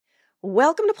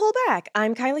Welcome to Pullback.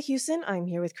 I'm Kyla Hewson. I'm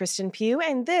here with Kristen Pugh,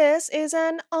 and this is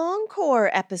an encore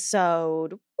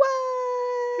episode. What?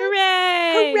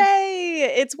 Hooray!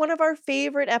 Hooray! It's one of our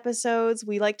favorite episodes.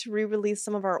 We like to re-release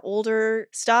some of our older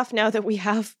stuff now that we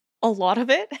have a lot of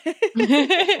it.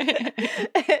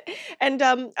 And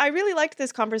I really liked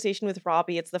this conversation with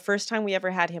Robbie. It's the first time we ever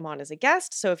had him on as a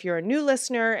guest. So if you're a new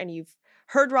listener and you've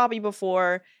heard Robbie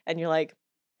before and you're like,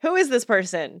 who is this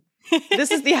person?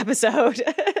 This is the episode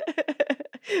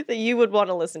that you would want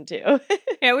to listen to.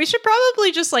 Yeah, we should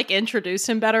probably just introduce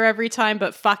him better every time,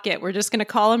 but fuck it. We're just going to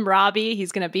call him Robbie.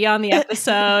 He's going to be on the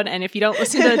episode. And if you don't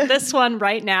listen to this one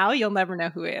right now, you'll never know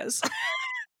who he is.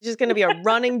 It's just going to be a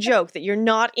running joke that you're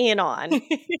not in on.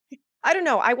 I don't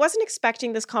know. I wasn't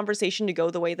expecting this conversation to go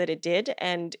the way that it did.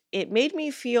 And it made me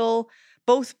feel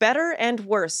both better and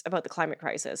worse about the climate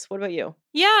crisis. What about you?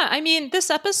 Yeah, I mean, this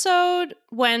episode,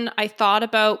 when I thought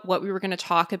about what we were going to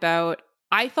talk about,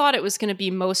 I thought it was going to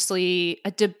be mostly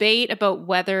a debate about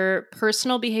whether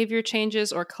personal behavior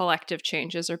changes or collective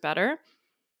changes are better.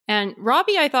 And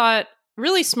Robbie, I thought,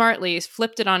 really smartly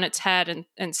flipped it on its head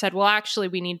and said, well, actually,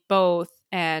 we need both.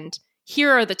 And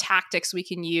here are the tactics we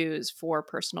can use for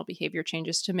personal behavior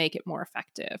changes to make it more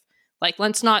effective.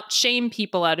 Let's not shame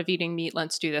people out of eating meat.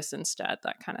 Let's do this instead,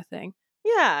 that kind of thing.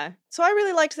 Yeah. So I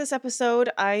really liked this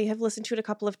episode. I have listened to it a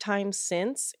couple of times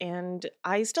since, and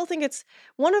I still think it's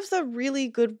one of the really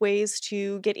good ways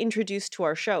to get introduced to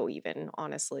our show, even,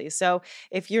 honestly. So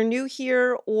if you're new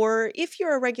here, or if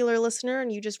you're a regular listener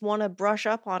and you just want to brush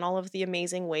up on all of the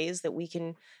amazing ways that we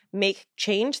can make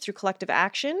change through collective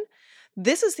action,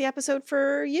 this is the episode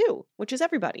for you, which is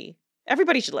everybody.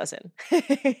 Everybody should listen.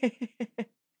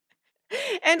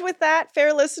 And with that,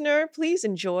 fair listener, please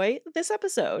enjoy this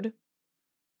episode.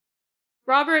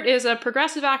 Robert is a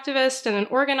progressive activist and an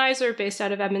organizer based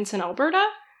out of Edmonton, Alberta,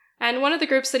 and one of the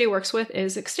groups that he works with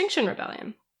is Extinction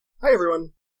Rebellion. Hi,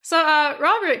 everyone. So,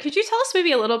 Robert, could you tell us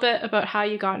maybe a little bit about how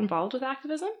you got involved with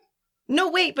activism? No,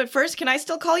 wait, but first, can I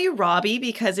still call you Robbie?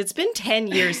 Because it's been 10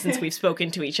 years since we've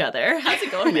spoken to each other. How's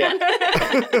it going, man?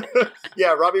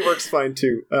 Yeah, Robbie works fine,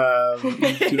 too.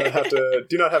 Do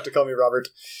not have to call me Robert.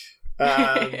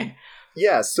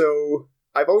 Yeah, so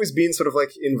I've always been sort of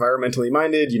environmentally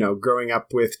minded, growing up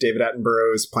with David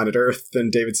Attenborough's Planet Earth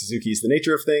and David Suzuki's The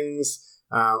Nature of Things.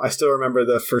 I still remember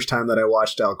the first time that I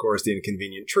watched Al Gore's The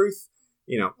Inconvenient Truth.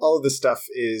 All of this stuff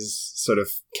is sort of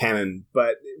canon,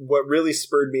 but what really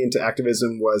spurred me into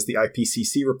activism was the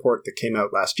IPCC report that came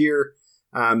out last year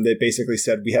that basically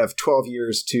said we have 12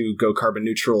 years to go carbon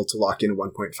neutral to lock in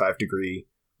 1.5 degree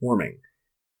warming.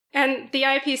 And the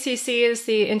IPCC is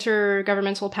the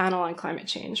Intergovernmental Panel on Climate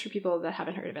Change, for people that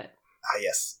haven't heard of it. Ah,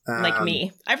 yes. Like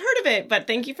me. I've heard of it, but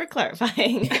thank you for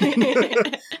clarifying.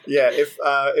 Yeah, if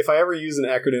I ever use an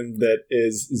acronym that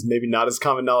is maybe not as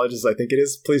common knowledge as I think it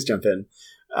is, please jump in.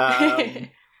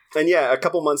 And yeah, a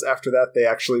couple months after that, they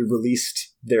actually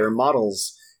released their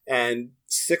models, and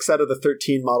 6 out of the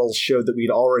 13 models showed that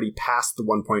we'd already passed the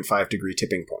 1.5 degree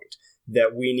tipping point,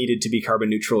 that we needed to be carbon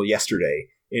neutral yesterday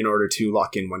in order to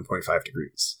lock in 1.5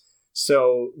 degrees.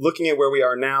 So looking at where we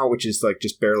are now, which is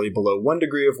just barely below 1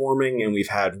 degree of warming, and we've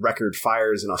had record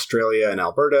fires in Australia and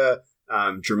Alberta,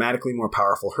 dramatically more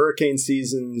powerful hurricane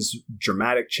seasons,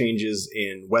 dramatic changes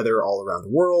in weather all around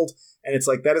the world. And it's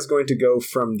that is going to go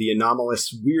from the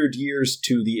anomalous weird years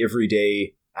to the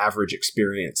everyday average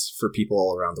experience for people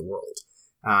all around the world.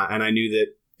 And I knew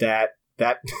that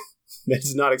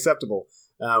is not acceptable.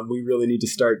 We really need to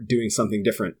start doing something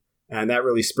different. And that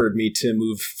really spurred me to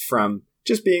move from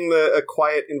just being a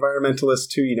quiet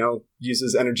environmentalist who,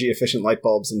 uses energy-efficient light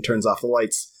bulbs and turns off the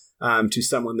lights, to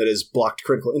someone that has blocked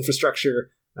critical infrastructure,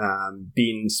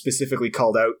 being specifically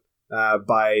called out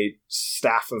by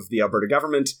staff of the Alberta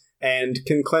government, and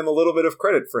can claim a little bit of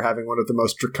credit for having one of the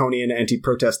most draconian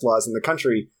anti-protest laws in the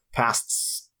country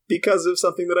passed because of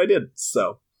something that I did.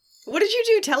 So... What did you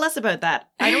do? Tell us about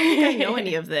that. I don't think I know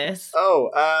any of this.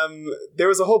 There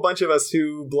was a whole bunch of us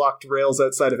who blocked rails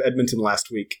outside of Edmonton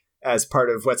last week as part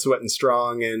of Wet, Sweat and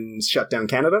Strong and Shut Down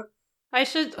Canada. I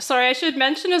should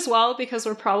mention as well, because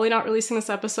we're probably not releasing this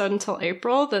episode until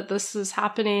April, that this is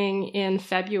happening in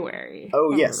February.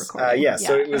 Oh, yes. Yeah,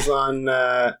 so it was on,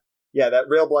 that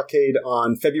rail blockade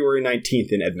on February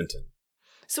 19th in Edmonton.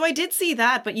 So I did see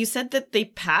that, but you said that they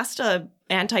passed a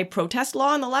anti-protest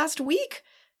law in the last week?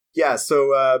 Yeah,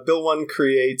 so Bill 1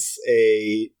 creates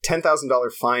a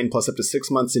 $10,000 fine plus up to 6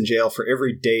 months in jail for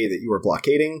every day that you are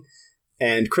blockading.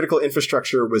 And critical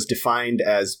infrastructure was defined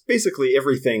as basically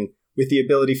everything with the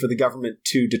ability for the government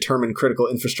to determine critical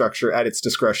infrastructure at its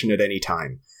discretion at any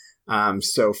time.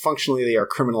 So functionally, they are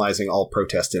criminalizing all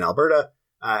protest in Alberta.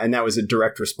 And that was a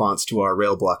direct response to our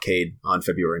rail blockade on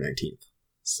February 19th.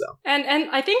 So, and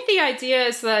I think the idea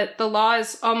is that the law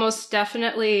is almost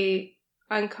definitely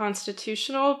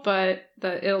unconstitutional, but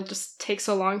that it'll just take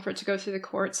so long for it to go through the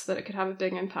courts that it could have a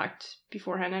big impact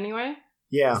beforehand anyway.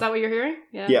 Yeah. Is that what you're hearing?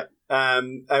 Yeah.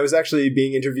 I was actually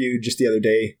being interviewed just the other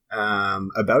day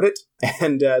about it,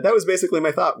 and that was basically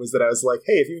my thought, was that I was like,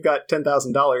 hey, if you've got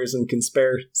 $10,000 and can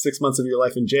spare 6 months of your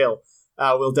life in jail,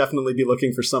 we'll definitely be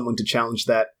looking for someone to challenge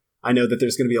that. I know that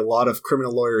there's going to be a lot of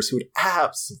criminal lawyers who would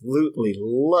absolutely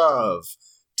love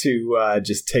to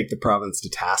just take the province to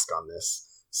task on this.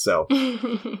 So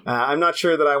I'm not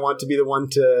sure that I want to be the one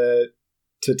to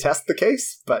test the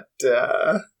case, but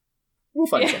we'll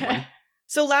find someone.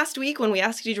 So last week when we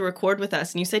asked you to record with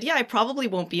us and you said, yeah, I probably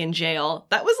won't be in jail,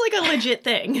 that was like a legit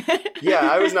thing. Yeah,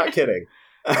 I was not kidding.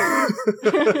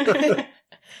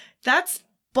 That's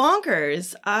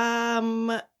bonkers.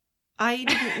 I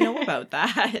didn't know about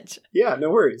that. Yeah,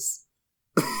 no worries.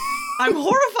 I'm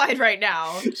horrified right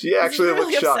now. She actually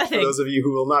really looks shocked, for those of you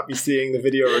who will not be seeing the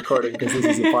video recording because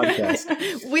this is a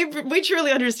podcast. We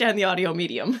truly understand the audio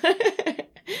medium.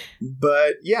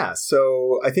 But yeah,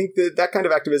 so I think that kind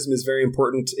of activism is very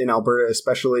important in Alberta,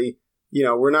 especially. You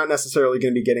know, we're not necessarily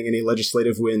going to be getting any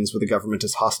legislative wins with a government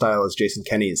as hostile as Jason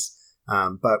Kenney's,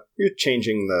 but we're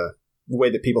changing the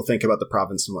way that people think about the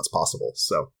province and what's possible.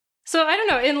 So I don't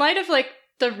know, in light of like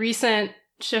the recent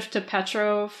shift to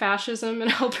petro-fascism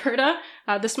in Alberta,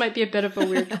 this might be a bit of a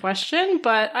weird question,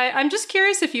 but I'm just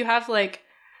curious if you have like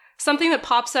something that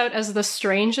pops out as the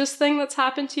strangest thing that's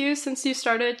happened to you since you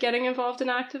started getting involved in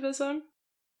activism.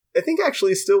 I think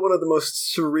actually still one of the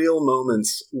most surreal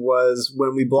moments was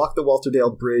when we blocked the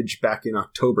Walterdale Bridge back in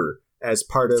October as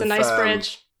part of... It's a nice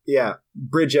bridge. Yeah,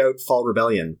 Bridge Out Fall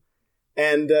Rebellion.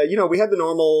 And, we had the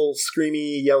normal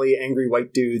screamy, yelly, angry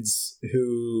white dudes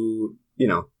who,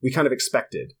 we kind of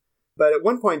expected. But at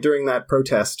one point during that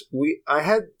protest, I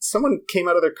had someone came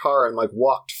out of their car and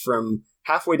walked from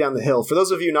halfway down the hill. For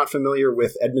those of you not familiar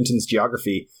with Edmonton's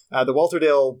geography, the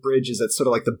Walterdale Bridge is at sort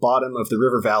of the bottom of the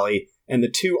river valley, and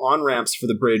the two on-ramps for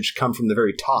the bridge come from the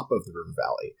very top of the river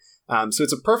valley. So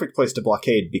it's a perfect place to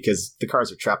blockade because the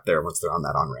cars are trapped there once they're on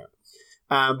that on-ramp.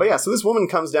 But yeah, so this woman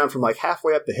comes down from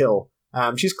halfway up the hill.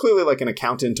 She's clearly an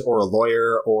accountant or a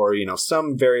lawyer or,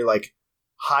 some very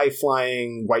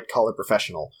high-flying white-collar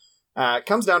professional.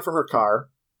 Comes down from her car,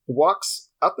 walks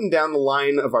up and down the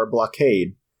line of our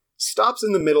blockade, stops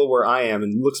in the middle where I am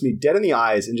and looks me dead in the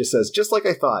eyes and just says, just like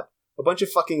I thought, a bunch of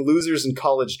fucking losers and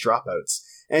college dropouts.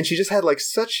 And she just had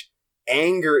such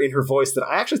anger in her voice that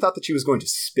I actually thought that she was going to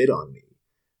spit on me.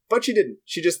 But she didn't.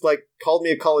 She just called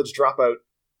me a college dropout,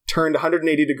 turned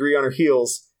 180 degree on her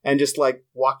heels, and just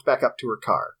walked back up to her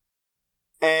car.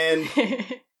 And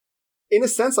in a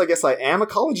sense, I guess I am a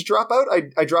college dropout.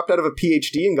 I dropped out of a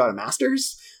PhD and got a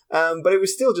master's. But it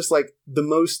was still just the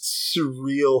most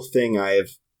surreal thing I have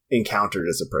encountered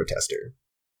as a protester.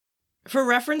 For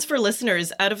reference for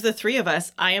listeners, out of the three of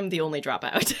us, I am the only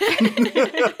dropout.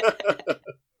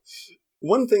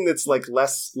 One thing that's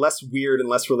less weird and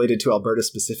less related to Alberta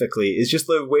specifically is just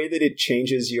the way that it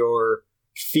changes your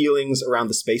feelings around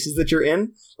the spaces that you're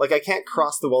in. I can't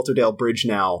cross the Walterdale Bridge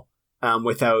now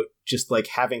without just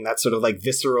having that sort of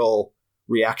visceral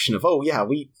reaction of, oh yeah,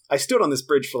 I stood on this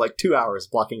bridge for 2 hours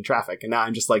blocking traffic, and now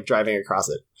I'm just driving across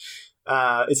it.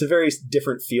 It's a very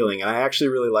different feeling, and I actually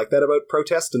really like that about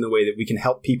protest and the way that we can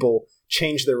help people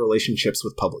change their relationships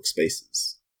with public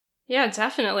spaces. Yeah,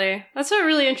 definitely. That's a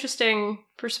really interesting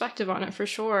perspective on it, for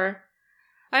sure.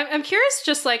 I'm curious,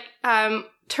 just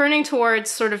turning towards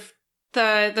sort of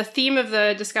the theme of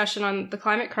the discussion on the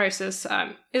climate crisis,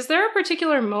 is there a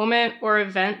particular moment or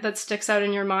event that sticks out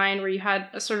in your mind where you had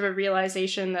a sort of a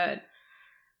realization that,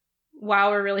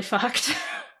 wow, we're really fucked?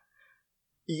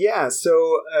 Yeah,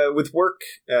 so with work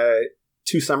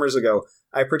 2 summers ago,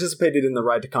 I participated in the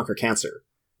Ride to Conquer Cancer.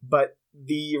 But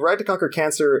the Ride to Conquer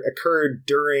Cancer occurred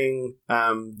during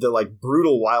the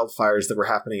brutal wildfires that were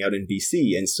happening out in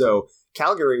BC. And so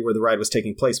Calgary, where the ride was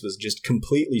taking place, was just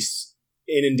completely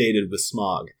inundated with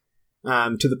smog.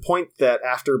 To the point that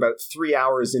after about 3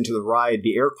 hours into the ride,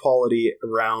 the air quality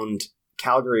around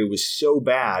Calgary was so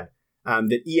bad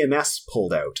that EMS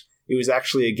pulled out. It was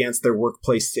actually against their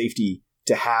workplace safety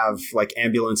to have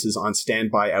ambulances on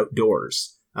standby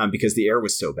outdoors because the air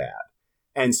was so bad.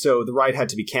 And so the ride had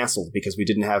to be canceled because we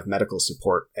didn't have medical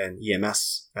support and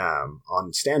EMS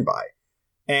on standby.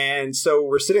 And so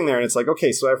we're sitting there and it's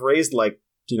okay, so I've raised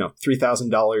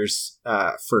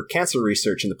 $3,000 for cancer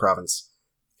research in the province.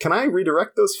 Can I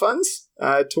redirect those funds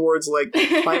towards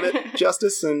climate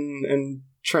justice and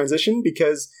transition?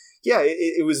 Because, yeah,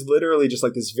 it was literally just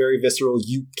like this very visceral,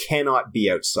 you cannot be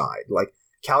outside. Like,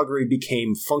 Calgary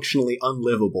became functionally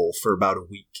unlivable for about a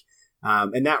week.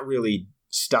 And that really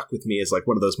stuck with me as like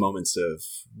one of those moments of,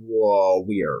 whoa,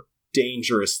 we are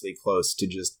dangerously close to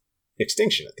just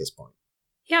extinction at this point.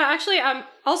 Yeah, actually,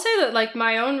 I'll say that like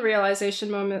my own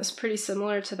realization moment is pretty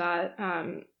similar to that.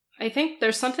 I think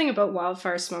there's something about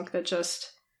wildfire smoke that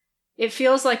just, it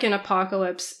feels like an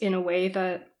apocalypse in a way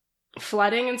that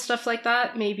flooding and stuff like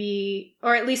that maybe,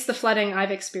 or at least the flooding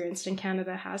I've experienced in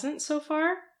Canada hasn't so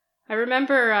far. I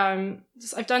remember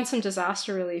I've done some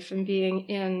disaster relief and being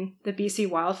in the BC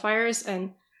wildfires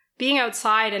and being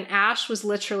outside, and ash was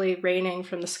literally raining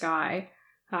from the sky.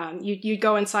 You'd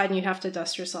go inside and you'd have to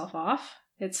dust yourself off.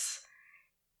 It's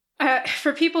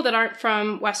for people that aren't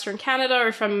from Western Canada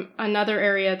or from another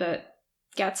area that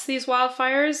gets these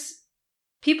wildfires,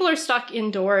 people are stuck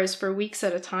indoors for weeks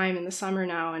at a time in the summer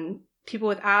now, and people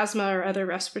with asthma or other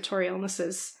respiratory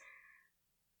illnesses,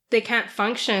 they can't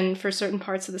function for certain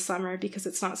parts of the summer because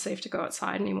it's not safe to go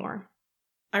outside anymore.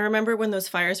 I remember when those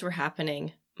fires were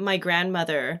happening, my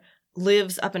grandmother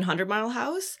lives up in 100 Mile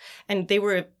House, and they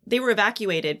were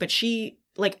evacuated, but she,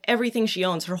 like, everything she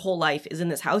owns, her whole life is in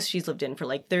this house she's lived in for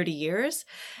like 30 years.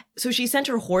 So she sent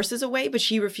her horses away, but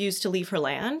she refused to leave her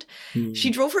land. She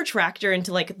drove her tractor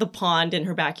into like the pond in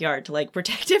her backyard to like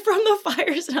protect it from the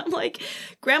fires. And I'm like,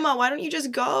 Grandma, why don't you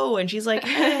just go? And she's like,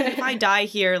 if I die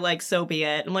here, like, so be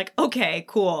it. I'm like, okay,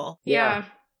 cool. Yeah.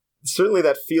 Certainly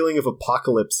that feeling of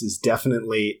apocalypse is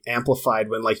definitely amplified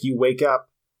when like you wake up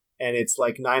and it's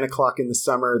like 9 o'clock in the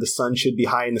summer, the sun should be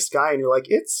high in the sky, and you're like,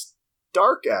 it's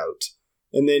dark out.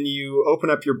 And then you open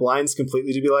up your blinds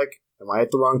completely to be like, am I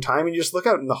at the wrong time? And you just look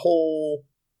out and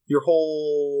your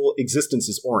whole existence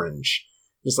is orange.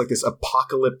 Just like this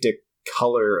apocalyptic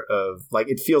color of, like,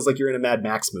 it feels like you're in a Mad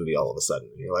Max movie all of a sudden.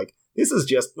 And you're like, this is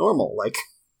just normal. Like,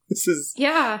 this is...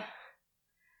 Yeah.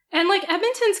 And like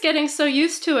Edmonton's getting so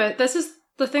used to it. This is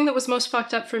the thing that was most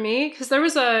fucked up for me, because there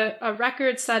was a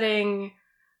record-setting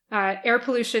air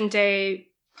pollution day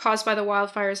caused by the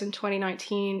wildfires in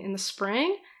 2019 in the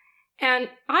spring. And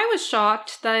I was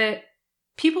shocked that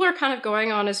people are kind of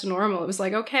going on as normal. It was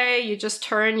like, okay, you just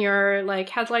turn your like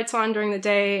headlights on during the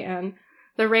day and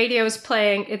the radio's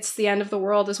playing It's the End of the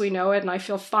World as We Know It, and I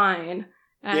feel fine.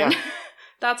 And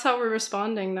that's how we're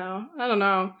responding now. I don't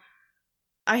know.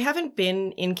 I haven't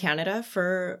been in Canada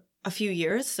for a few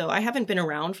years, so I haven't been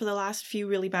around for the last few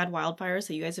really bad wildfires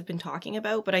that you guys have been talking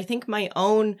about. But I think my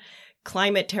own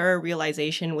climate terror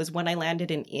realization was when I landed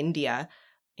in India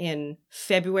in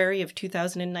February of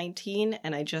 2019,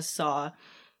 and I just saw,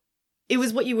 it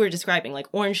was what you were describing, like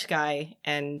orange sky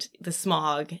and the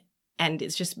smog, and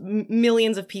it's just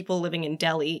millions of people living in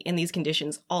Delhi in these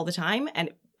conditions all the time, and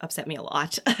it upset me a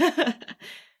lot.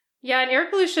 Yeah, and air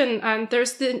pollution,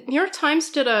 there's the New York Times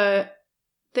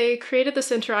they created this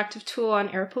interactive tool on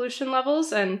air pollution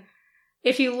levels, and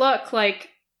if you look, like,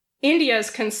 India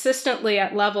is consistently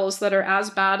at levels that are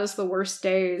as bad as the worst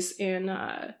days in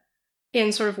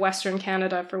sort of Western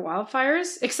Canada for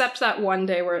wildfires, except that one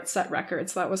day where it set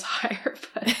records that was higher.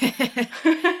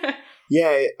 But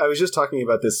Yeah, I was just talking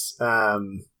about this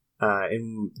in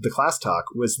the class talk,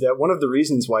 was that one of the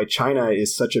reasons why China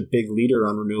is such a big leader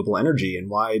on renewable energy and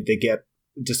why they get,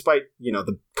 despite, you know,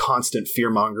 the constant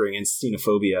fear-mongering and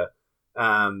xenophobia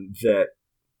that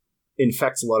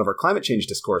infects a lot of our climate change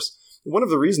discourse, one of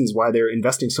the reasons why they're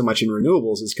investing so much in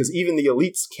renewables is because even the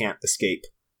elites can't escape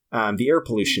the air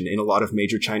pollution in a lot of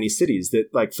major Chinese cities. That,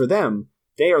 like, for them,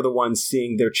 they are the ones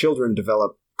seeing their children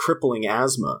develop crippling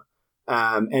asthma.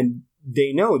 And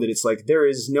they know that it's like, there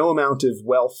is no amount of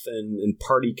wealth and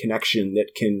party connection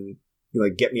that can,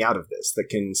 like, get me out of this, that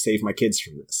can save my kids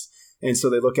from this. And so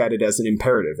they look at it as an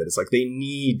imperative, that it's like they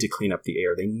need to clean up the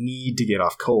air. They need to get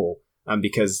off coal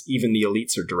because even the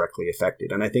elites are directly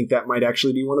affected. And I think that might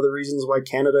actually be one of the reasons why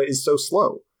Canada is so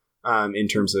slow in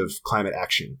terms of climate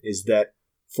action, is that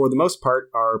for the most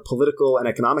part, our political and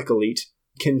economic elite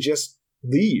can just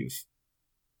leave.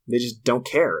 They just don't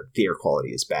care the air quality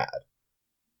is bad.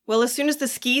 Well, as soon as the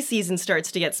ski season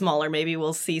starts to get smaller, maybe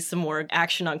we'll see some more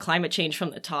action on climate change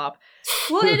from the top.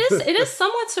 Well, it is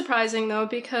somewhat surprising, though,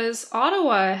 because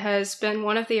Ottawa has been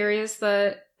one of the areas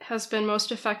that has been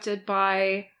most affected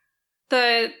by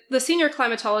the senior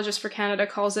climatologist for Canada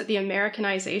calls it the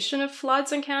Americanization of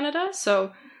floods in Canada.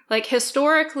 So, like,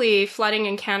 historically, flooding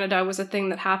in Canada was a thing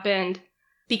that happened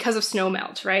because of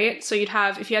snowmelt, right? So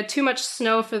if you had too much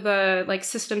snow for the, like,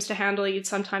 systems to handle, you'd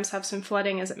sometimes have some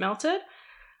flooding as it melted.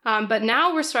 But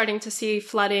now we're starting to see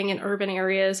flooding in urban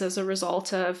areas as a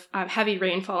result of heavy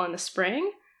rainfall in the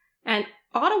spring. And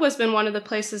Ottawa's been one of the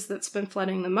places that's been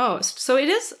flooding the most. So it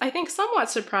is, I think, somewhat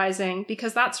surprising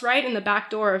because that's right in the back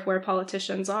door of where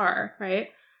politicians are, right?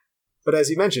 But as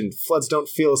you mentioned, floods don't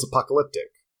feel as apocalyptic.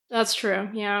 That's true,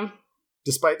 yeah.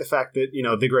 Despite the fact that,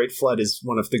 the Great Flood is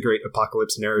one of the great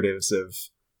apocalypse narratives of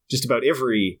just about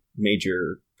every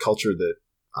major culture that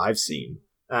I've seen.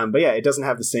 But yeah, it doesn't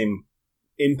have the same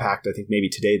impact, I think, maybe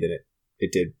today that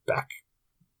it did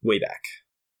way back.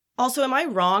 Also, am I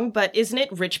wrong, but isn't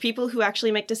it rich people who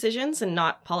actually make decisions and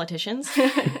not politicians?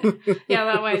 Yeah,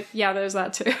 that way. Yeah, there's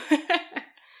that too.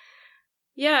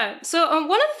 Yeah. So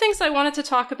one of the things I wanted to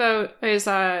talk about is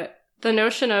the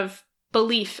notion of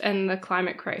belief and the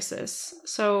climate crisis.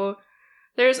 So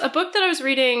there's a book that I was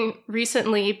reading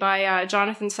recently by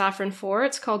Jonathan Safran Foer.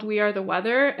 It's called We Are the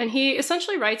Weather. And he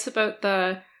essentially writes about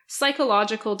the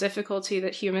psychological difficulty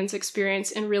that humans experience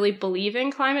in really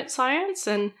believing climate science.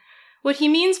 And what he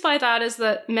means by that is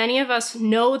that many of us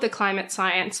know the climate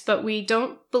science, but we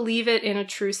don't believe it in a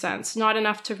true sense, not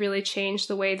enough to really change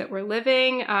the way that we're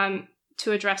living,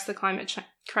 to address the climate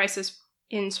crisis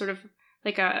in sort of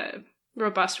like a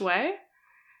robust way.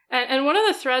 And one of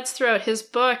the threads throughout his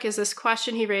book is this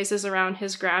question he raises around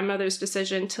his grandmother's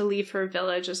decision to leave her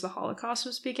village as the Holocaust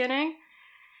was beginning.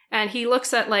 And he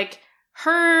looks at like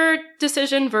her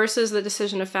decision versus the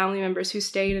decision of family members who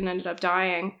stayed and ended up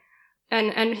dying.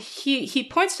 And he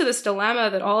points to this dilemma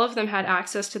that all of them had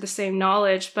access to the same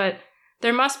knowledge, but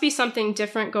there must be something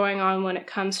different going on when it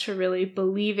comes to really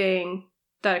believing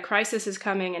that a crisis is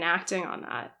coming and acting on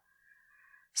that.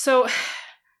 So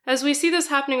as we see this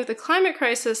happening with the climate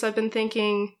crisis, I've been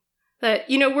thinking that,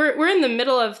 we're in the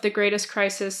middle of the greatest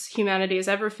crisis humanity has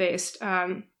ever faced.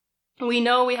 We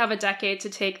know we have a decade to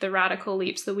take the radical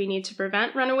leaps that we need to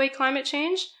prevent runaway climate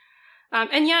change.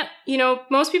 And yet,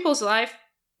 most people's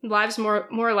lives more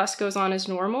or less goes on as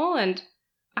normal. And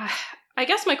I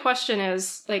guess my question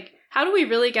is, like, how do we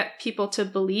really get people to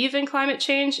believe in climate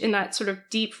change in that sort of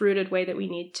deep-rooted way that we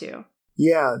need to?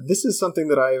 Yeah, this is something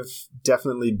that I've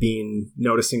definitely been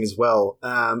noticing as well.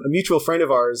 A mutual friend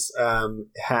of ours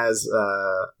has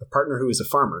a partner who is a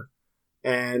farmer.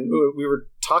 And we were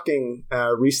talking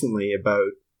recently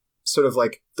about sort of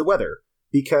like the weather,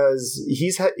 because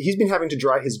he's been having to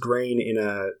dry his grain in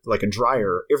a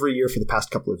dryer every year for the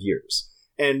past couple of years.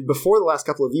 And before the last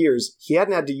couple of years, he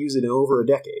hadn't had to use it in over a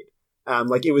decade.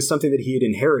 It was something that he had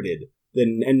inherited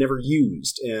and never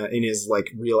used in his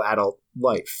real adult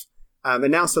life.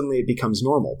 And now suddenly it becomes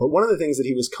normal. But one of the things that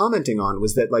he was commenting on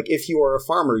was that, if you are a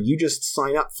farmer, you just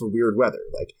sign up for weird weather.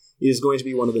 It is going to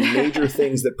be one of the major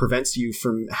things that prevents you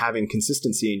from having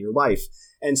consistency in your life.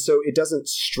 And so it doesn't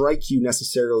strike you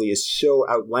necessarily as so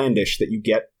outlandish that you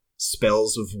get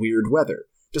spells of weird weather,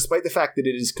 despite the fact that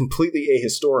it is completely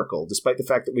ahistorical, despite the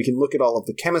fact that we can look at all of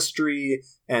the chemistry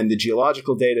and the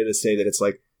geological data to say that it's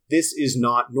this is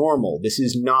not normal. This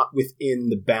is not within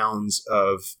the bounds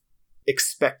of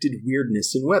expected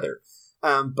weirdness in weather.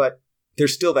 But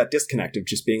there's still that disconnect of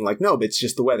just being no, but it's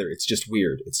just the weather. It's just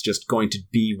weird. It's just going to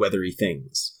be weathery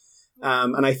things.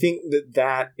 And I think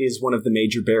that is one of the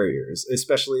major barriers,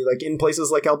 especially in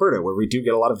places like Alberta, where we do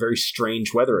get a lot of very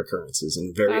strange weather occurrences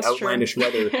and very outlandish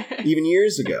weather even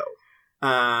years ago.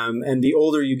 And the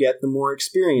older you get, the more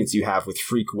experience you have with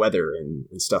freak weather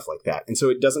and stuff like that. And so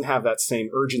it doesn't have that same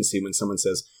urgency when someone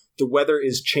says the weather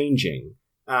is changing.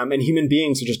 And human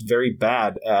beings are just very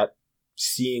bad at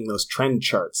seeing those trend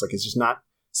charts. It's just not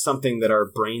something that our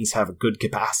brains have a good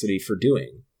capacity for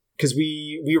doing. Because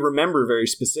we remember very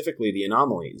specifically the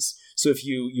anomalies. So if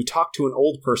you talk to an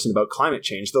old person about climate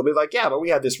change, they'll be like, yeah, but we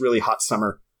had this really hot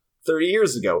summer 30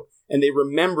 years ago. And they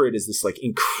remember it as this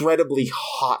incredibly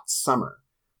hot summer.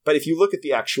 But if you look at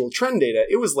the actual trend data,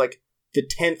 it was the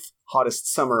 10th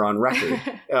hottest summer on record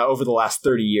over the last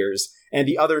 30 years. And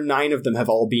the other 9 of them have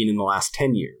all been in the last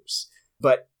 10 years.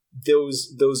 But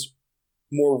those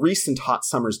more recent hot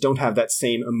summers don't have that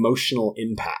same emotional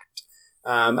impact.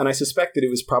 And I suspect that it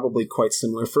was probably quite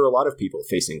similar for a lot of people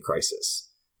facing crisis.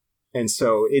 And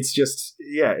so it's just,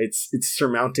 it's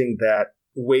surmounting that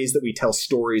ways that we tell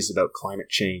stories about climate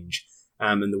change,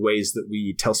 and the ways that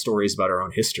we tell stories about our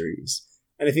own histories.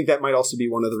 And I think that might also be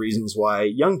one of the reasons why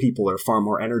young people are far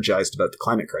more energized about the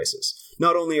climate crisis.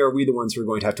 Not only are we the ones who are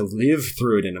going to have to live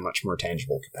through it in a much more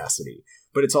tangible capacity,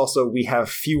 but it's also we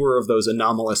have fewer of those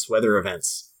anomalous weather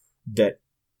events that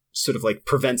sort of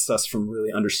prevents us from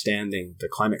really understanding the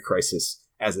climate crisis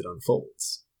as it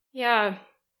unfolds. Yeah.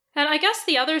 And I guess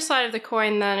the other side of the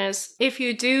coin then is if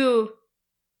you do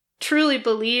truly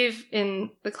believe in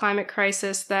the climate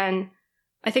crisis, then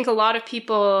I think a lot of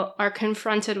people are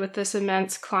confronted with this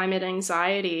immense climate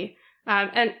anxiety.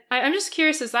 And I'm just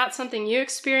curious, is that something you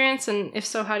experience? And if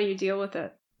so, how do you deal with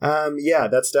it? Yeah,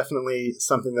 that's definitely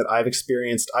something that I've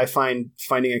experienced. I find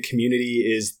finding a community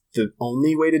is the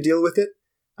only way to deal with it.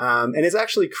 And it's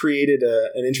actually created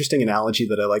an interesting analogy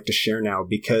that I like to share now,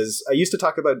 because I used to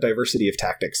talk about diversity of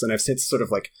tactics, and I've since sort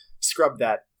of like scrubbed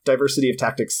that. Diversity of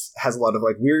tactics has a lot of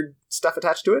like weird stuff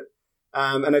attached to it.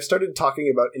 And I've started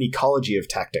talking about an ecology of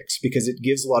tactics because it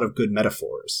gives a lot of good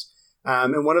metaphors.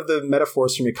 And one of the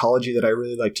metaphors from ecology that I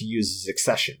really like to use is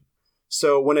accession.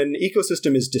 So when an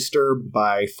ecosystem is disturbed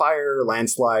by fire,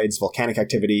 landslides, volcanic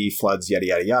activity, floods, yada,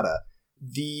 yada, yada,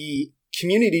 the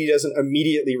community doesn't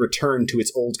immediately return to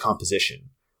its old composition.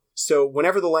 So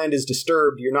whenever the land is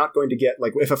disturbed, you're not going to get,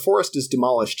 like, if a forest is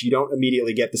demolished, you don't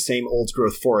immediately get the same old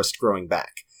growth forest growing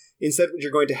back. Instead, what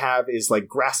you're going to have is like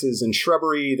grasses and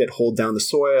shrubbery that hold down the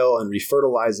soil and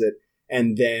refertilize it.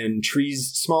 And then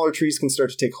smaller trees can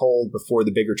start to take hold before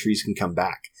the bigger trees can come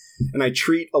back. And I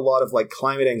treat a lot of like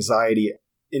climate anxiety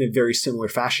in a very similar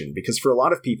fashion, because for a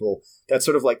lot of people, that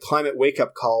sort of like climate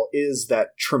wake-up call is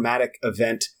that traumatic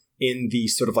event in the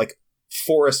sort of like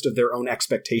forest of their own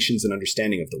expectations and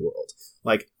understanding of the world.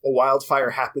 Like a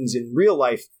wildfire happens in real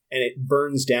life and it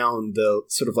burns down the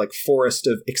sort of like forest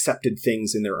of accepted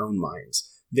things in their own minds.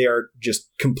 They are just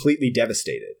completely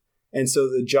devastated. And so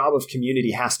the job of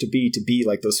community has to be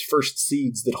like those first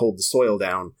seeds that hold the soil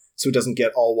down so it doesn't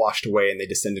get all washed away and they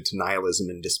descend into nihilism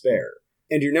and despair.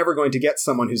 And you're never going to get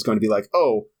someone who's going to be like,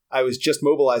 oh, I was just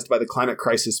mobilized by the climate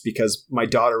crisis because my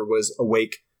daughter was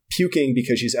awake puking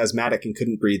because she's asthmatic and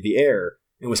couldn't breathe the air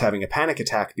and was having a panic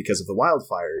attack because of the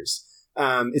wildfires.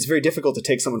 It's very difficult to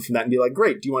take someone from that and be like,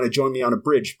 great, do you want to join me on a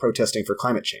bridge protesting for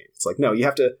climate change? It's like, no, you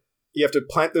have to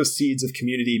plant those seeds of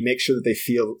community, make sure that they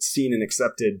feel seen and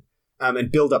accepted,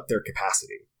 and build up their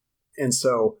capacity. And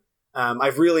so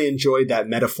I've really enjoyed that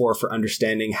metaphor for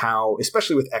understanding how,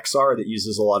 especially with XR that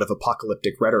uses a lot of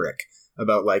apocalyptic rhetoric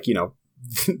about like, you know,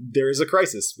 there is a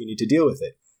crisis, we need to deal with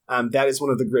it. That is one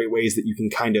of the great ways that you can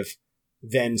kind of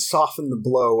then soften the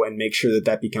blow and make sure that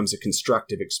that becomes a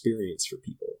constructive experience for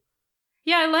people.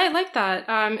 Yeah, I like that,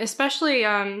 especially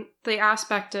the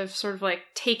aspect of sort of like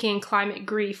taking climate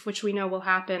grief, which we know will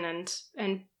happen,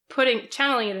 and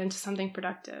channeling it into something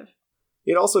productive.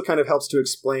 It also kind of helps to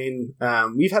explain,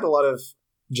 we've had a lot of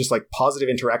just like positive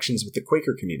interactions with the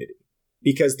Quaker community,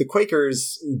 because the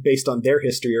Quakers, based on their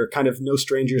history, are kind of no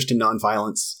strangers to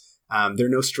nonviolence. They're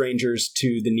no strangers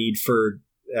to the need for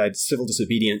civil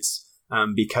disobedience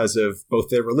because of both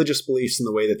their religious beliefs and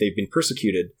the way that they've been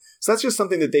persecuted. So that's just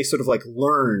something that they sort of like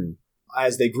learn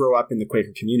as they grow up in the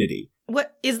Quaker community.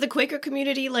 What is the Quaker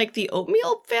community, like the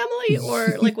oatmeal family,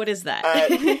 or like what is that?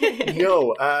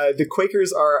 No, the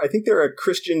Quakers are, I think they're a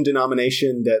Christian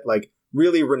denomination that like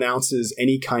really renounces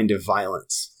any kind of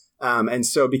violence. And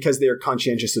so because they are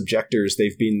conscientious objectors,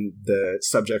 they've been the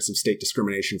subjects of state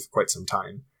discrimination for quite some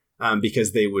time,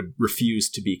 because they would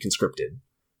refuse to be conscripted.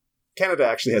 Canada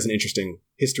actually has an interesting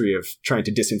history of trying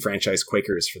to disenfranchise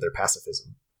Quakers for their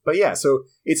pacifism. But yeah, so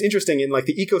it's interesting in like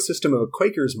the ecosystem of a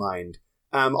Quaker's mind.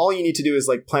 All you need to do is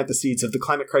like plant the seeds of the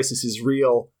climate crisis is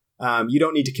real. You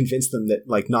don't need to convince them that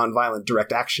like nonviolent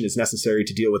direct action is necessary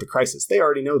to deal with a crisis. They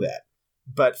already know that.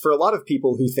 But for a lot of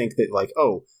people who think that like,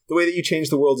 oh, the way that you change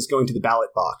the world is going to the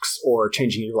ballot box or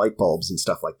changing your light bulbs and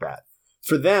stuff like that,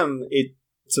 for them,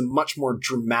 it's a much more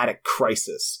dramatic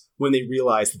crisis when they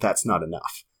realize that that's not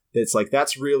enough. It's like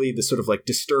that's really the sort of like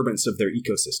disturbance of their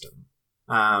ecosystem.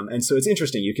 And so it's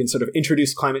interesting. You can sort of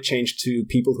introduce climate change to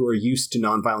people who are used to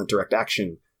nonviolent direct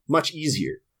action much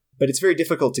easier. But it's very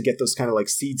difficult to get those kind of like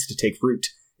seeds to take root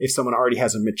if someone already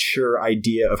has a mature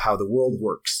idea of how the world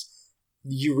works.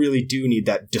 You really do need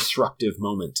that disruptive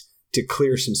moment to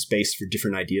clear some space for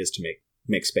different ideas to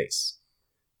make space.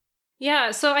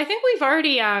 Yeah, so I think we've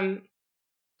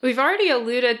already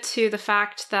alluded to the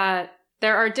fact that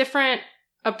there are different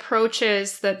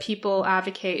approaches that people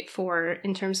advocate for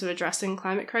in terms of addressing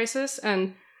climate crisis.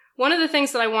 And one of the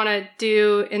things that I want to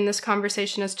do in this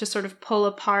conversation is to sort of pull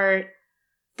apart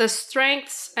the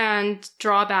strengths and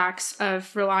drawbacks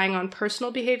of relying on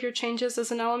personal behavior changes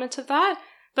as an element of that.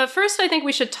 But first, I think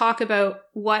we should talk about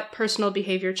what personal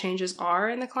behavior changes are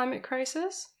in the climate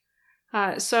crisis.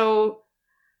 So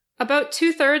about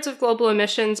 2/3 of global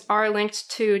emissions are linked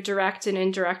to direct and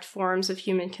indirect forms of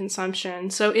human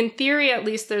consumption. So in theory, at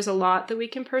least, there's a lot that we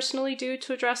can personally do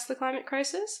to address the climate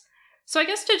crisis. So I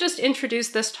guess to just introduce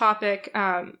this topic,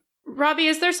 Robbie,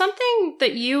 is there something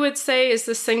that you would say is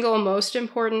the single most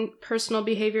important personal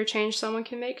behavior change someone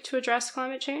can make to address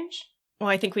climate change? Well,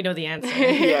 I think we know the answer.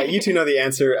 Yeah, you two know the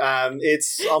answer.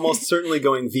 It's almost certainly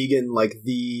going vegan. Like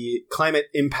the climate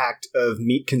impact of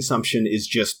meat consumption is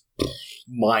just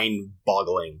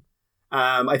mind-boggling.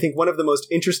 I think one of the most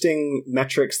interesting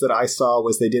metrics that I saw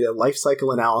was they did a life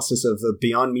cycle analysis of the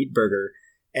Beyond Meat burger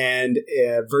and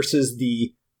versus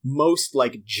the most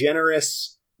like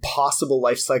generous possible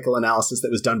life cycle analysis that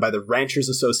was done by the Ranchers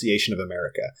Association of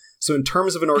America. So in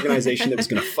terms of an organization that was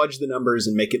going to fudge the numbers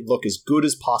and make it look as good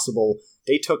as possible,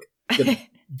 they took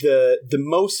the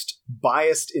most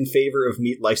biased in favor of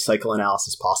meat life cycle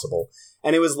analysis possible.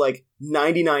 And it was like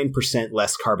 99%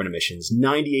 less carbon emissions,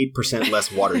 98%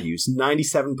 less water use,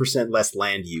 97% less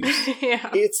land use. Yeah.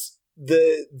 It's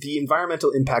the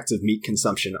environmental impacts of meat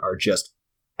consumption are just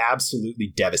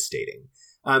absolutely devastating.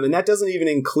 And that doesn't even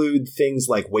include things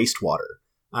like wastewater.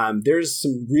 There's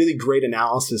some really great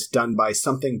analysis done by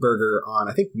Something Burger on,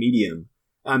 I think, Medium,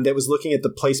 that was looking at the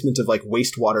placement of like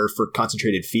wastewater for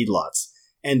concentrated feedlots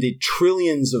and the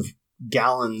trillions of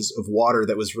gallons of water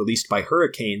that was released by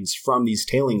hurricanes from these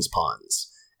tailings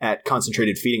ponds at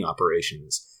concentrated feeding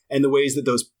operations, and the ways that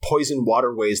those poison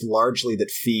waterways largely that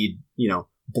feed,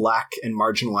 Black and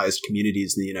marginalized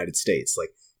communities in the United States. Like,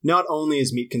 not only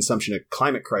is meat consumption a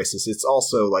climate crisis, it's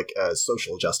also like a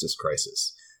social justice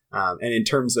crisis. And in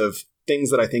terms of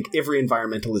things that I think every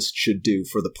environmentalist should do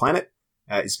for the planet,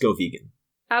 is go vegan.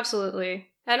 Absolutely.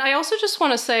 And I also just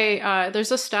want to say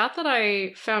there's a stat that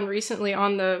I found recently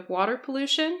on the water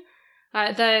pollution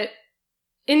that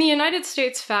in the United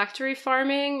States, factory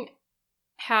farming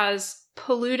has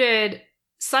polluted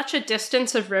such a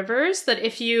distance of rivers that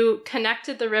if you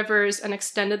connected the rivers and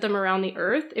extended them around the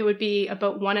Earth, it would be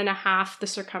about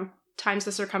 1.5 times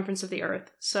the circumference of the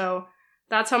Earth. So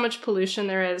that's how much pollution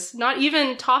there is. Not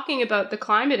even talking about the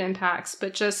climate impacts,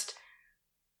 but just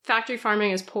factory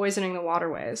farming is poisoning the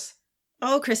waterways.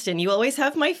 Oh, Kristen, you always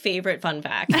have my favorite fun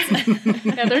facts.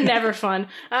 Yeah, they're never fun.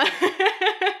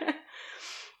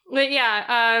 But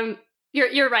yeah,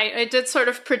 you're right. I did sort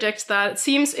of predict that.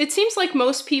 It seems like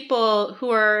most people who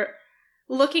are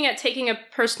looking at taking a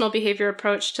personal behavior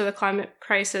approach to the climate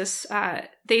crisis,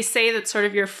 they say that sort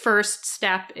of your first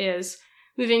step is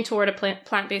moving toward a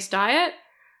plant-based diet.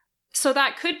 So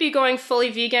that could be going fully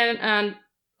vegan. And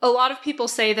a lot of people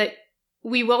say that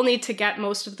we will need to get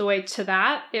most of the way to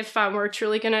that if we're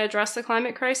truly going to address the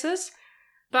climate crisis.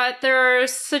 But there are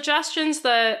suggestions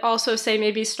that also say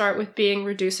maybe start with being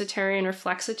reducitarian or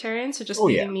flexitarian, so just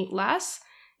eating meat less.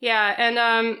 Yeah,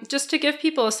 and just to give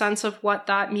people a sense of what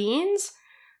that means,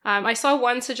 I saw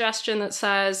one suggestion that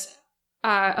says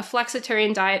a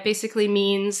flexitarian diet basically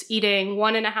means eating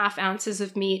 1.5 ounces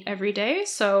of meat every day.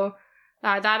 So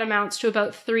that amounts to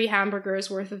about 3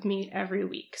 hamburgers worth of meat every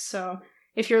week. So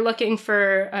if you're looking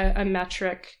for a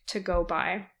metric to go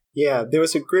by. Yeah, there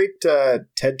was a great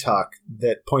TED Talk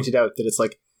that pointed out that it's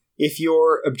like, if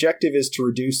your objective is to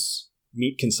reduce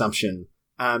meat consumption,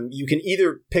 you can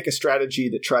either pick a strategy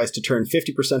that tries to turn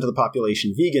 50% of the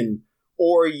population vegan,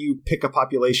 or you pick a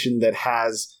population that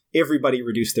has everybody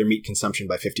reduce their meat consumption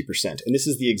by 50%. And this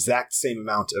is the exact same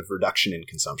amount of reduction in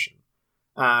consumption.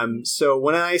 So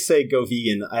when I say go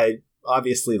vegan,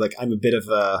 I'm a bit of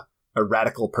a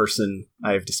radical person,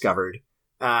 I've discovered.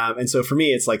 And so for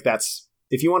me, it's like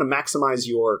if you want to maximize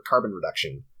your carbon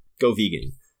reduction, go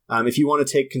vegan. If you want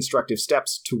to take constructive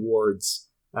steps towards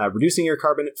reducing your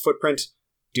carbon footprint,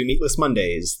 do meatless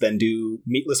Mondays, then do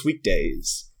meatless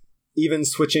weekdays. Even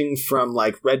switching from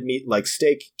like red meat like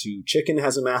steak to chicken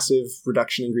has a massive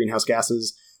reduction in greenhouse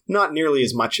gases. Not nearly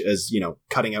as much as,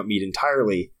 cutting out meat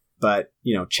entirely, but,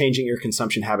 changing your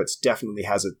consumption habits definitely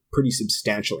has a pretty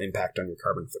substantial impact on your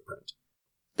carbon footprint.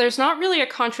 There's not really a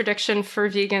contradiction for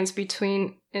vegans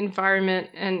between environment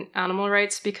and animal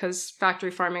rights because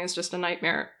factory farming is just a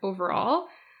nightmare overall.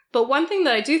 But one thing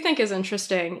that I do think is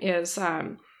interesting is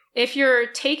if you're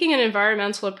taking an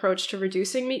environmental approach to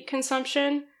reducing meat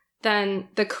consumption, then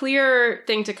the clear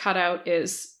thing to cut out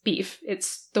is beef.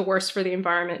 It's the worst for the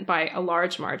environment by a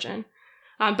large margin.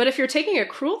 But if you're taking a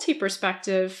cruelty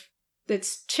perspective,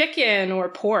 it's chicken or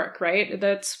pork, right?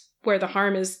 That's where the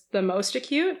harm is the most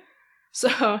acute.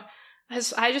 So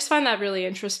I just find that really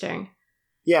interesting.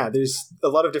 Yeah, there's a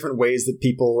lot of different ways that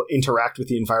people interact with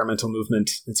the environmental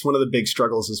movement. It's one of the big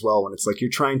struggles as well, when it's like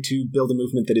you're trying to build a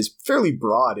movement that is fairly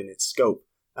broad in its scope.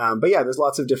 But yeah, there's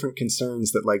lots of different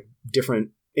concerns that like different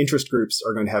interest groups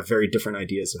are going to have very different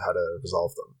ideas of how to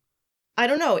resolve them. I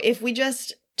don't know, if we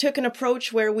just took an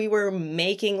approach where we were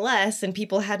making less and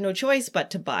people had no choice but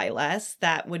to buy less,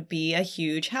 that would be a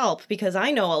huge help. Because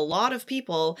I know a lot of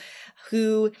people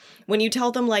who, when you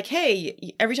tell them like,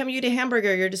 hey, every time you eat a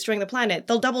hamburger, you're destroying the planet,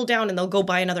 they'll double down and they'll go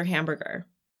buy another hamburger.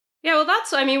 Yeah,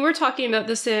 well, we're talking about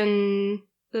this in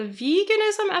the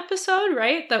veganism episode,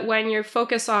 right? That when you're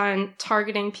focused on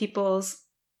targeting people's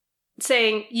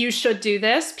saying you should do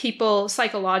this, people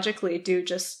psychologically do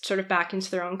just sort of back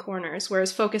into their own corners,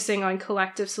 whereas focusing on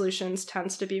collective solutions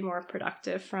tends to be more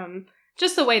productive from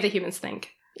just the way that humans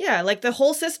think. Yeah, like the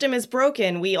whole system is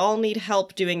broken. We all need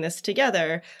help doing this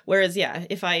together. Whereas, yeah,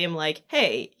 if I am like,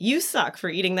 hey, you suck for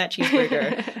eating that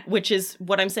cheeseburger, which is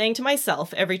what I'm saying to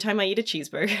myself every time I eat a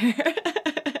cheeseburger.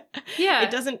 Yeah.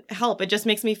 It doesn't help. It just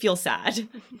makes me feel sad.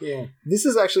 Yeah. This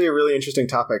is actually a really interesting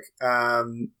topic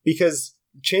because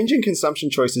changing consumption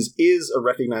choices is a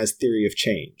recognized theory of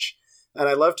change. And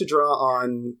I love to draw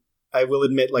on, I will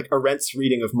admit, like Arendt's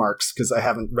reading of Marx, because I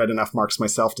haven't read enough Marx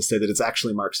myself to say that it's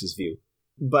actually Marx's view.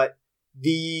 But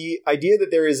the idea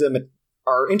that there is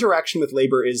our interaction with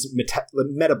labor is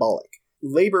metabolic.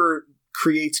 Labor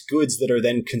creates goods that are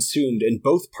then consumed, and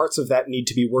both parts of that need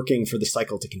to be working for the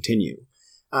cycle to continue.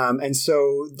 And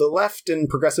so the left and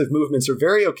progressive movements are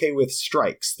very okay with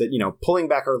strikes, that, pulling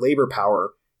back our labor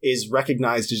power is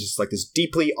recognized as just like this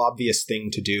deeply obvious thing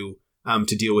to do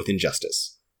to deal with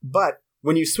injustice. But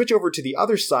when you switch over to the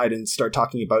other side and start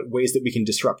talking about ways that we can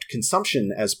disrupt consumption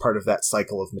as part of that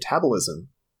cycle of metabolism,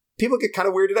 people get kind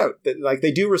of weirded out. That, like,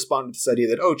 they do respond to this idea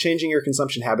that, changing your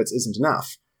consumption habits isn't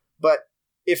enough. But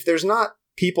if there's not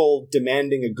people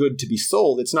demanding a good to be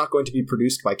sold, it's not going to be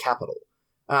produced by capital.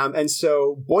 And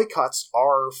so boycotts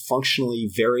are functionally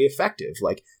very effective.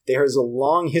 Like, there is a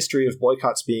long history of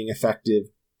boycotts being effective.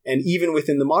 And even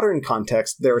within the modern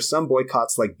context, there are some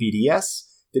boycotts like BDS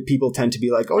that people tend to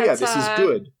be like, this is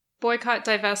good. Boycott,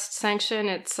 divest, sanction.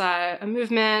 It's a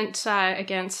movement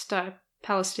against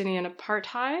Palestinian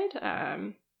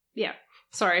apartheid. Yeah.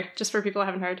 Sorry, just for people who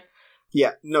haven't heard.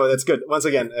 Yeah, no, that's good. Once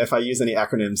again, if I use any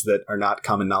acronyms that are not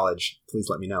common knowledge, please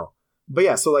let me know. But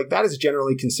yeah, so like that is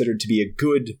generally considered to be a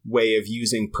good way of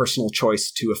using personal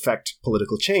choice to affect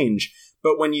political change.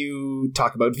 But when you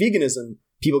talk about veganism,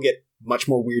 people get much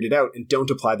more weirded out and don't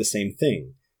apply the same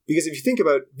thing. Because if you think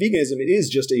about veganism, it is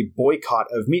just a boycott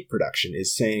of meat production.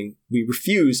 It's saying we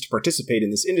refuse to participate in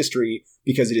this industry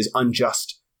because it is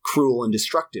unjust, cruel, and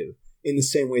destructive, in the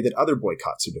same way that other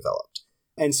boycotts are developed.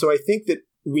 And so I think that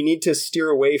we need to steer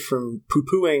away from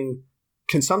poo-pooing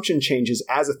consumption changes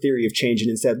as a theory of change and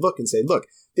instead look,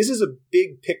 this is a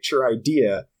big picture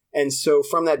idea. And so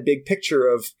from that big picture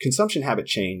of consumption habit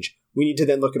change, we need to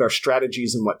then look at our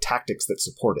strategies and what tactics that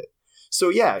support it. So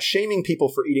yeah, shaming people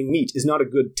for eating meat is not a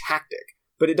good tactic,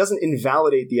 but it doesn't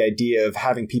invalidate the idea of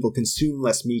having people consume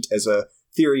less meat as a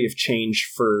theory of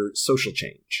change for social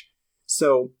change.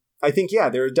 So I think,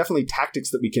 there are definitely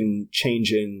tactics that we can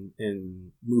change and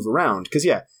move around. Because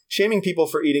shaming people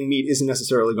for eating meat isn't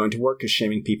necessarily going to work because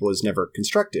shaming people is never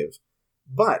constructive.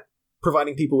 But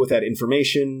providing people with that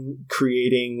information,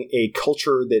 creating a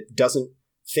culture that doesn't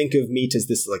think of meat as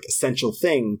this like essential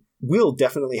thing, will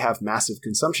definitely have massive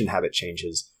consumption habit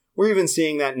changes. We're even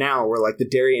seeing that now where like the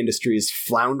dairy industry is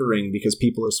floundering because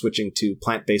people are switching to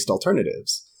plant-based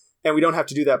alternatives. And we don't have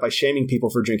to do that by shaming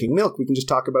people for drinking milk. We can just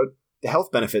talk about the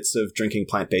health benefits of drinking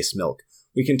plant-based milk.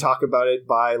 We can talk about it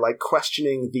by like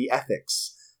questioning the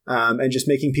ethics and just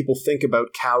making people think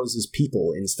about cows as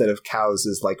people instead of cows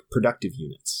as like productive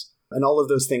units. And all of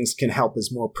those things can help as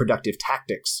more productive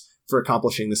tactics for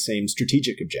accomplishing the same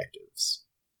strategic objectives.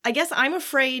 I guess I'm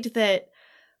afraid that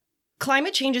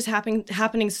climate change is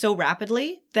happening so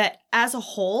rapidly that as a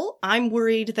whole, I'm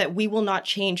worried that we will not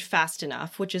change fast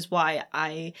enough, which is why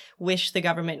I wish the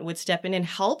government would step in and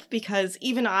help, because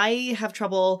even I have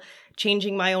trouble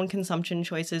changing my own consumption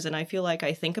choices, and I feel like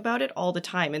I think about it all the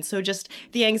time. And so just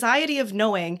the anxiety of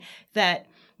knowing that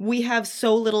we have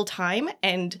so little time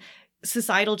and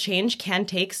societal change can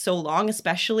take so long,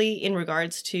 especially in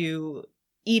regards to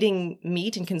eating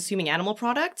meat and consuming animal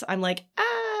products, I'm like,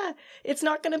 it's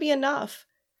not going to be enough.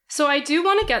 So I do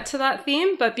want to get to that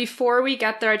theme, but before we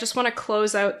get there, I just want to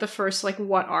close out the first, like,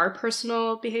 what are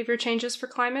personal behavior changes for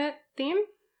climate theme.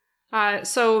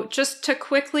 So just to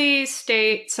quickly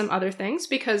state some other things,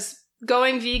 because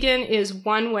going vegan is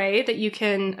one way that you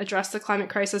can address the climate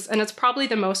crisis, and it's probably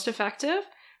the most effective,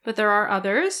 but there are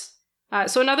others.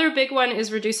 So another big one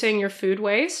is reducing your food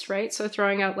waste, right? So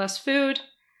throwing out less food.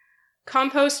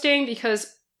 Composting,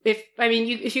 because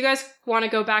if you guys want to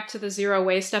go back to the zero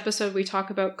waste episode, we talk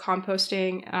about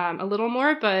composting a little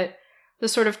more, but the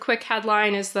sort of quick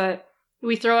headline is that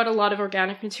we throw out a lot of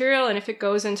organic material, and if it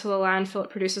goes into the landfill, it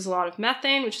produces a lot of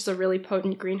methane, which is a really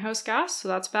potent greenhouse gas, so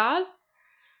that's bad.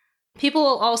 People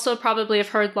will also probably have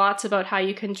heard lots about how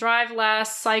you can drive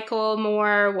less, cycle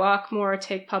more, walk more,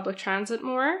 take public transit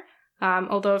more,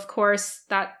 although, of course,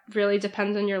 that really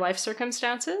depends on your life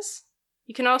circumstances.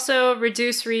 You can also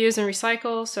reduce, reuse, and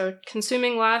recycle, so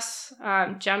consuming less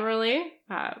generally,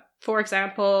 For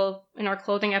example, in our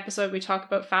clothing episode, we talk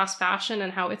about fast fashion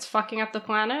and how it's fucking up the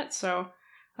planet. So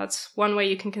that's one way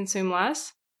you can consume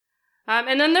less.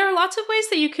 And then there are lots of ways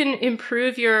that you can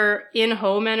improve your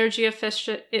in-home energy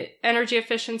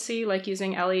efficiency, like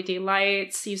using LED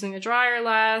lights, using the dryer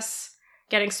less,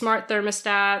 getting smart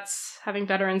thermostats, having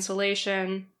better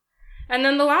insulation. And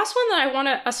then the last one that I want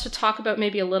us to talk about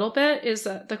maybe a little bit is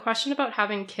the question about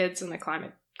having kids in the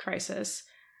climate crisis.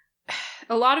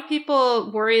 A lot of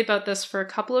people worry about this for a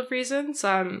couple of reasons.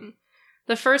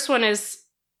 The first one is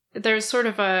there's sort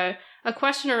of a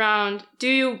question around, do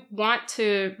you want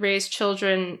to raise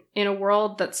children in a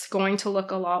world that's going to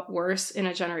look a lot worse in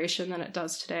a generation than it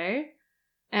does today?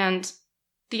 And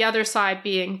the other side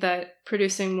being that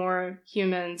producing more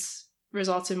humans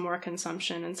results in more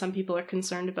consumption, and some people are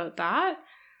concerned about that.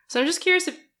 So I'm just curious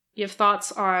if you have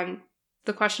thoughts on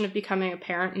the question of becoming a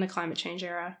parent in the climate change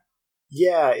era.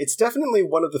 Yeah, it's definitely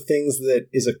one of the things that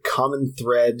is a common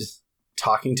thread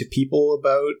talking to people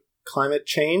about climate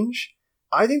change.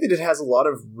 I think that it has a lot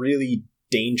of really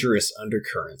dangerous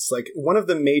undercurrents. Like, one of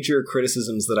the major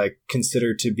criticisms that I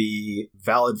consider to be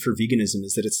valid for veganism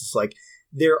is that it's just like,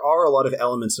 there are a lot of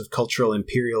elements of cultural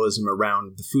imperialism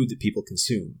around the food that people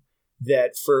consume.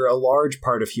 That for a large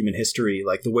part of human history,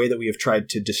 like, the way that we have tried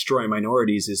to destroy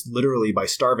minorities is literally by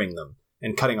starving them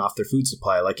and cutting off their food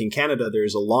supply. Like, in Canada,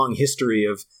 there's a long history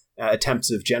of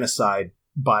attempts of genocide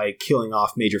by killing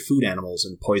off major food animals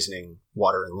and poisoning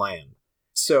water and land.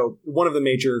 So one of the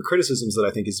major criticisms that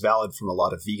I think is valid from a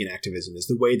lot of vegan activism is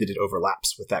the way that it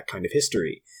overlaps with that kind of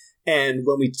history. And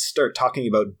when we start talking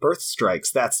about birth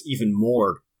strikes, that's even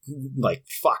more, like,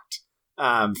 fucked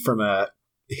from a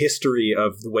history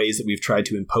of the ways that we've tried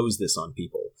to impose this on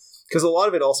people. Because a lot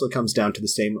of it also comes down to the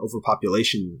same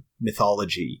overpopulation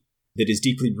mythology that is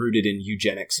deeply rooted in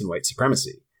eugenics and white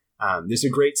supremacy. There's a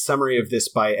great summary of this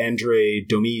by Andre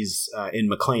Domise in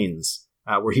Maclean's,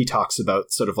 where he talks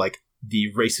about sort of like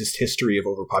the racist history of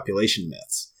overpopulation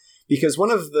myths. Because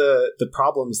one of the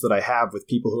problems that I have with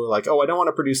people who are like, oh, I don't want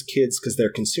to produce kids because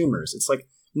they're consumers. It's like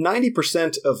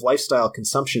 90% of lifestyle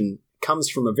consumption comes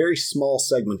from a very small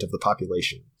segment of the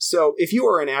population. So if you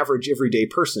are an average everyday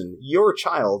person, your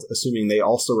child, assuming they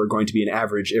also are going to be an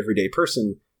average everyday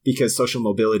person, because social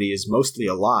mobility is mostly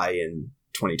a lie in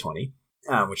 2020,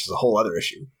 which is a whole other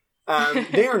issue,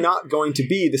 they are not going to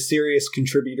be the serious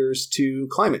contributors to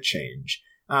climate change.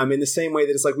 In the same way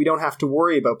that it's like we don't have to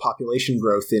worry about population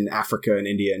growth in Africa and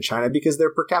India and China because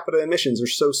their per capita emissions are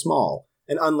so small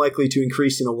and unlikely to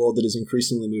increase in a world that is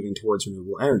increasingly moving towards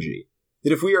renewable energy.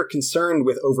 That if we are concerned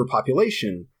with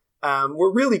overpopulation,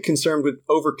 we're really concerned with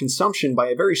overconsumption by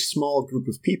a very small group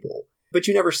of people. But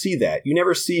you never see that. You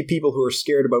never see people who are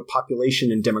scared about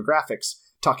population and demographics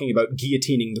talking about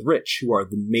guillotining the rich, who are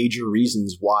the major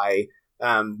reasons why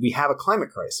we have a climate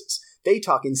crisis. They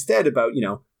talk instead about,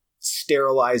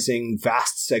 sterilizing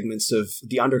vast segments of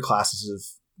the underclasses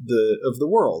of the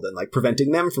world and like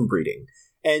preventing them from breeding.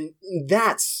 And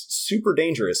that's super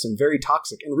dangerous and very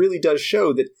toxic and really does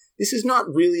show that this is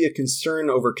not really a concern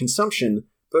over consumption,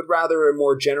 but rather a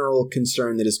more general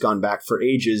concern that has gone back for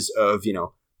ages of,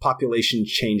 population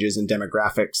changes and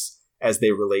demographics as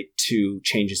they relate to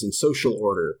changes in social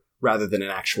order rather than an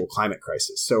actual climate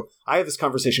crisis. So I have this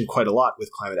conversation quite a lot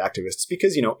with climate activists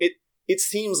because, it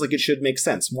seems like it should make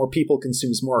sense. More people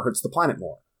consumes more hurts the planet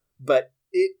more. But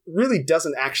it really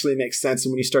doesn't actually make sense.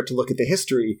 And when you start to look at the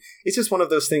history, it's just one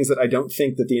of those things that I don't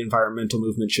think that the environmental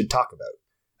movement should talk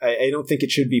about. I don't think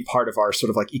it should be part of our sort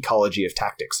of like ecology of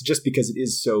tactics, just because it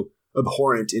is so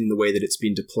abhorrent in the way that it's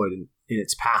been deployed in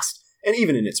its past and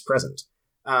even in its present.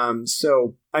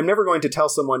 So I'm never going to tell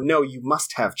someone, no, you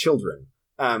must have children,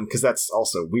 because that's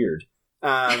also weird.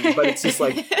 But it's just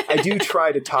like, I do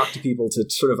try to talk to people to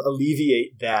sort of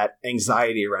alleviate that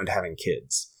anxiety around having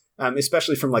kids,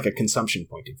 especially from like a consumption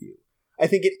point of view. I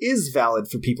think it is valid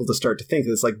for people to start to think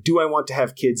that it's like, do I want to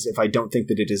have kids if I don't think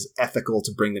that it is ethical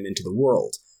to bring them into the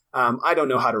world? I don't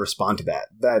know how to respond to that.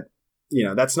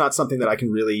 That's not something that I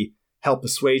can really help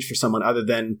assuage for someone other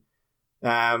than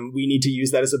we need to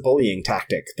use that as a bullying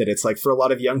tactic. That it's like, for a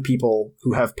lot of young people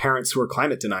who have parents who are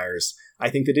climate deniers, I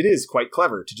think that it is quite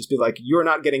clever to just be like, you're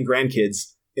not getting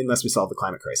grandkids unless we solve the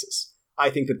climate crisis.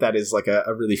 I think that is like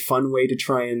a really fun way to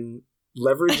try and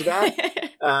leverage that.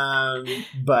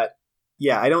 But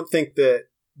yeah, I don't think that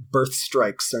birth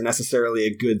strikes are necessarily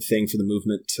a good thing for the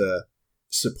movement to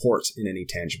support in any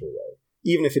tangible way.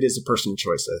 Even if it is a personal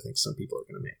choice that I think some people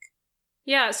are going to make.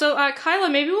 Yeah, so Kyla,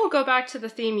 maybe we'll go back to the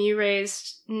theme you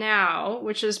raised now,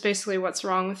 which is basically what's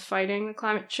wrong with fighting the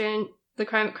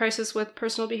climate crisis with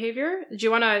personal behavior. Do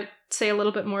you want to say a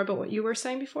little bit more about what you were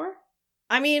saying before?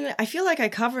 I mean, I feel like I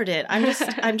covered it. I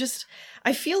just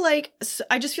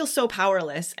feel so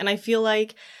powerless. And I feel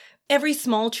like every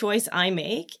small choice I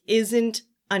make isn't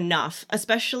enough,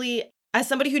 especially as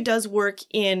somebody who does I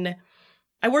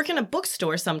work in a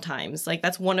bookstore sometimes. Like,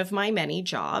 that's one of my many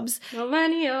jobs.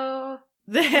 Millennial.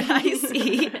 That I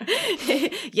see.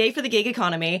 Yay for the gig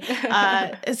economy.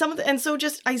 And so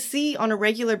just I see on a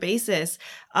regular basis,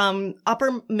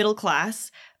 upper middle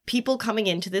class people coming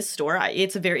into this store.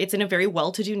 It's in a very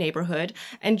well-to-do neighborhood,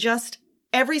 and just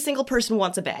every single person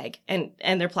wants a bag and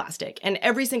they're plastic. And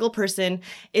every single person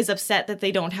is upset that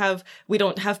we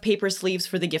don't have paper sleeves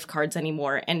for the gift cards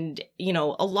anymore. And, you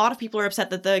know, a lot of people are upset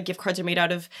that the gift cards are made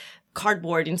out of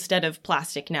cardboard instead of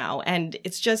plastic now. And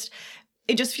it just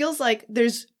feels like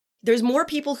there's more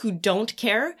people who don't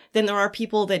care than there are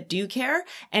people that do care.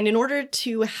 And in order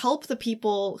to help the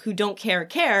people who don't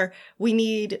care, we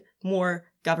need more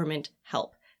government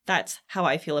help. That's how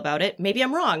I feel about it. Maybe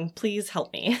I'm wrong. Please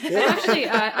help me. Actually,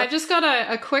 I just got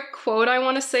a quick quote I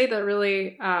want to say that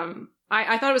really,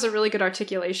 I thought it was a really good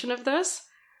articulation of this.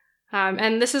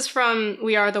 And this is from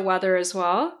We Are the Weather as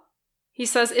well. He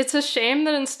says, "It's a shame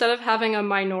that instead of having a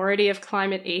minority of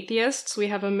climate atheists, we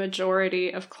have a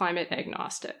majority of climate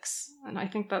agnostics." And I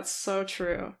think that's so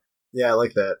true. Yeah, I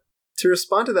like that. To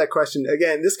respond to that question,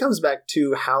 again, this comes back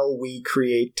to how we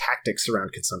create tactics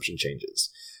around consumption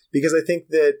changes. Because I think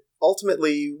that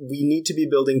ultimately we need to be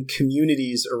building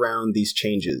communities around these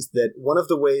changes. That one of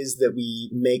the ways that we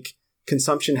make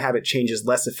consumption habit changes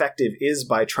less effective is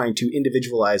by trying to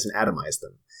individualize and atomize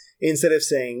them. Instead of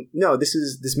saying, no, this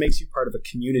makes you part of a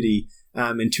community,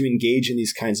 and to engage in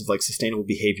these kinds of like sustainable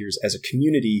behaviors as a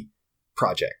community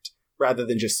project, rather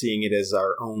than just seeing it as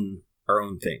our own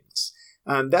things.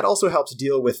 That also helps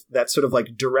deal with that sort of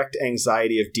like direct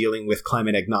anxiety of dealing with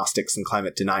climate agnostics and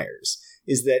climate deniers.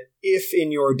 Is that if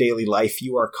in your daily life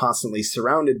you are constantly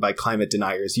surrounded by climate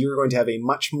deniers, you're going to have a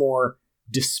much more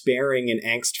despairing and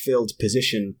angst-filled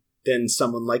position than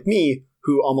someone like me,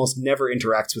 who almost never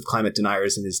interacts with climate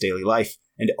deniers in his daily life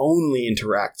and only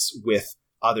interacts with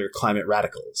other climate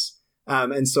radicals.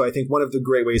 And so I think one of the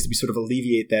great ways that we sort of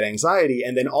alleviate that anxiety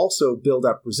and then also build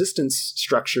up resistance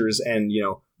structures and, you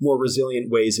know, more resilient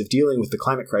ways of dealing with the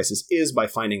climate crisis is by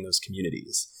finding those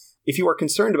communities. If you are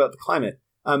concerned about the climate,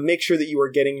 make sure that you are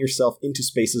getting yourself into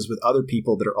spaces with other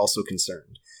people that are also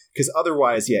concerned. Because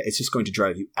otherwise, yeah, it's just going to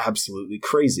drive you absolutely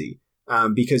crazy.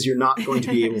 Because you're not going to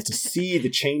be able to see the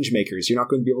change makers. You're not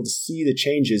going to be able to see the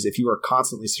changes if you are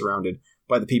constantly surrounded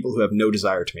by the people who have no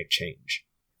desire to make change.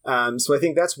 So I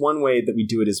think that's one way that we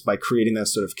do it, is by creating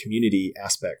those sort of community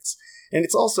aspects. And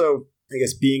it's also, I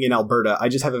guess, being in Alberta, I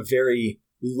just have a very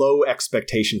low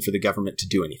expectation for the government to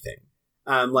do anything.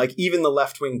 Like even the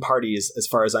left-wing parties, as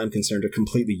far as I'm concerned, are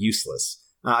completely useless.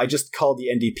 I just called the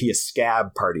NDP a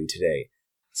scab party today.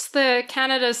 It's the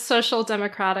Canada's Social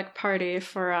Democratic Party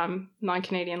for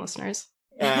non-Canadian listeners.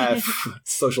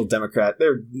 Social Democrat.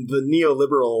 They're the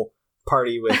neoliberal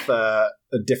party with a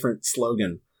different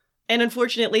slogan. And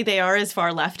unfortunately, they are as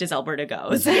far left as Alberta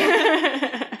goes.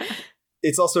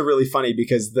 It's also really funny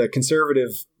because the conservative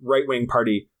right-wing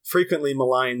party frequently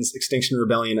maligns Extinction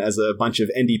Rebellion as a bunch of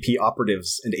NDP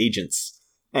operatives and agents.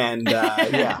 And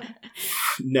yeah,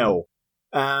 no.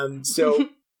 So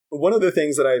one of the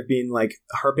things that I've been like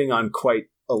harping on quite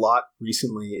a lot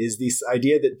recently is this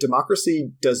idea that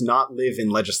democracy does not live in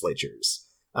legislatures.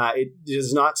 It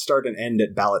does not start and end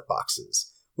at ballot boxes.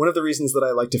 One of the reasons that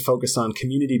I like to focus on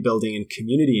community building and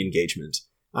community engagement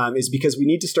is because we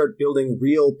need to start building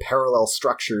real parallel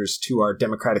structures to our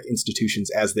democratic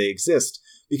institutions as they exist,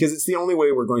 because it's the only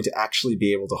way we're going to actually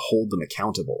be able to hold them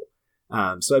accountable.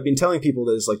 So I've been telling people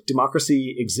that it's like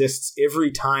democracy exists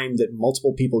every time that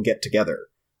multiple people get together.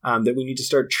 That we need to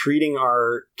start treating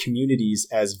our communities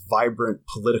as vibrant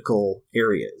political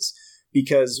areas.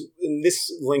 Because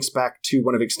this links back to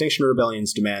one of Extinction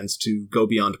Rebellion's demands to go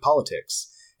beyond politics.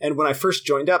 And when I first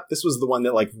joined up, this was the one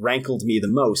that like rankled me the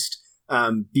most.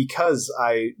 Because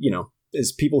I, you know,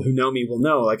 as people who know me will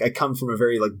know, like I come from a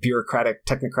very like bureaucratic,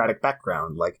 technocratic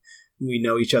background. Like we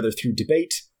know each other through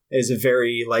debate. It is a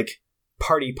very like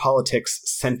party politics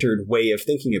centered way of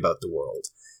thinking about the world.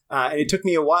 And it took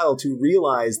me a while to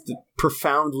realize the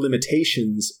profound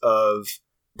limitations of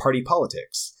party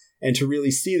politics and to really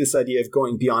see this idea of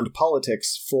going beyond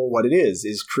politics for what it is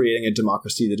creating a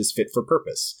democracy that is fit for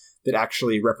purpose, that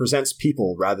actually represents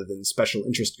people rather than special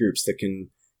interest groups that can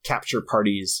capture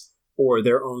parties or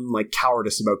their own like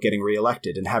cowardice about getting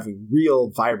reelected. And having real,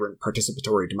 vibrant,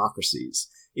 participatory democracies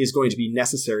is going to be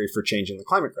necessary for changing the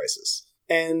climate crisis.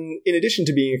 And in addition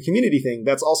to being a community thing,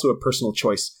 that's also a personal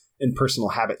choice and personal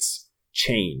habits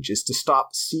change, is to stop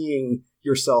seeing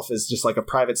yourself as just like a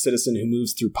private citizen who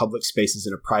moves through public spaces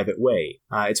in a private way.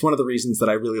 It's one of the reasons that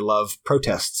I really love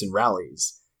protests and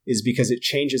rallies, is because it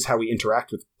changes how we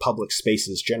interact with public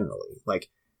spaces generally. Like,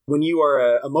 when you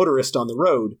are a motorist on the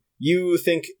road, you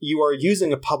think you are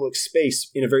using a public space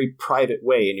in a very private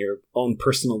way in your own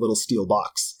personal little steel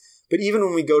box. But even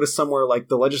when we go to somewhere like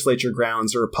the legislature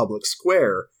grounds or a public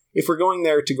square, if we're going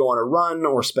there to go on a run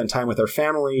or spend time with our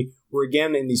family, we're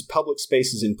again in these public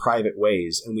spaces in private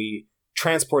ways, and we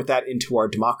transport that into our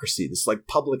democracy, this like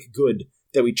public good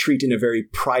that we treat in a very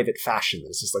private fashion.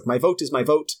 It's just like, my vote is my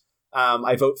vote.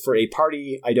 I vote for a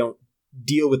party. I don't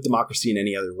deal with democracy in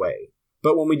any other way.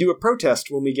 But when we do a protest,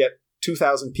 when we get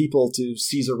 2,000 people to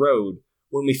seize a road,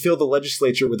 when we fill the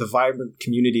legislature with a vibrant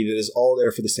community that is all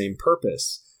there for the same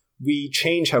purpose, we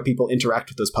change how people interact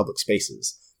with those public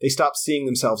spaces. They stop seeing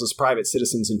themselves as private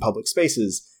citizens in public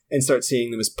spaces and start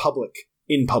seeing them as public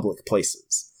in public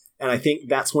places. And I think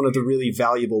that's one of the really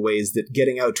valuable ways that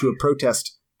getting out to a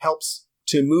protest helps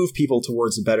to move people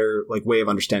towards a better like way of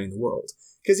understanding the world.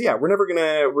 Because we're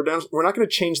not going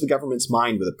to change the government's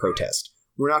mind with a protest.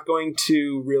 We're not going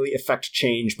to really affect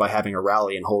change by having a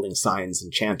rally and holding signs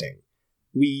and chanting.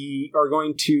 We are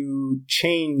going to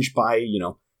change by,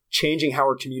 changing how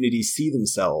our communities see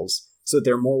themselves so that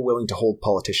they're more willing to hold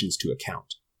politicians to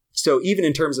account. So even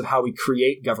in terms of how we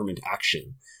create government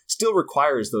action, still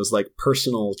requires those like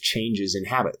personal changes in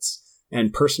habits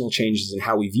and personal changes in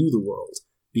how we view the world,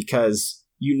 because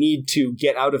you need to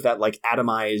get out of that like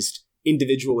atomized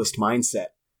individualist mindset,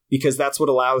 because that's what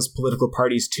allows political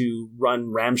parties to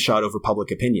run ramshot over public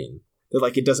opinion. They're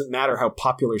like, it doesn't matter how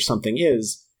popular something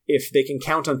is, if they can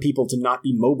count on people to not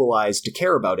be mobilized to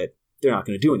care about it, they're not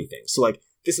going to do anything. So like,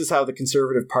 this is how the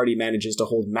Conservative Party manages to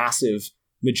hold massive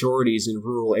majorities in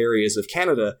rural areas of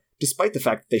Canada, despite the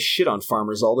fact that they shit on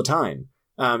farmers all the time,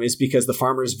 is because the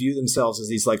farmers view themselves as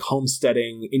these like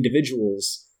homesteading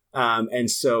individuals. And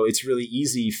so it's really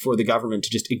easy for the government to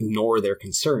just ignore their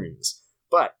concerns.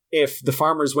 But if the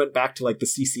farmers went back to like the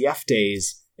CCF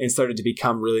days and started to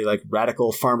become really like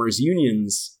radical farmers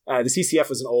unions, the CCF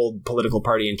was an old political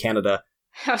party in Canada.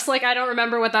 I was like, I don't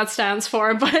remember what that stands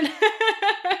for, but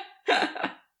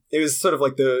it was sort of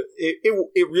like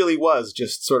it really was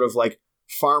just sort of like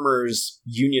farmers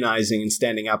unionizing and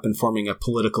standing up and forming a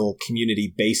political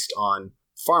community based on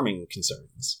farming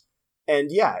concerns. And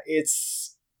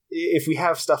if we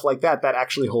have stuff like that, that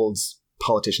actually holds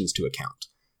politicians to account.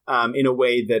 In a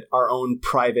way that our own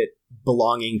private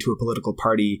belonging to a political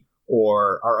party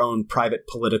or our own private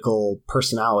political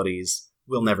personalities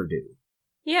will never do.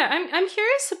 Yeah, I'm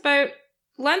curious about,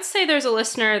 let's say there's a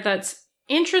listener that's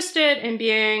interested in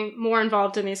being more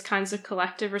involved in these kinds of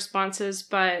collective responses,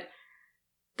 but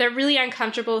they're really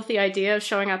uncomfortable with the idea of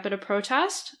showing up at a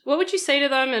protest. What would you say to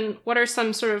them, and what are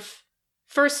some sort of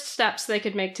first steps they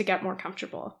could make to get more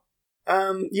comfortable?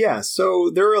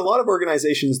 So there are a lot of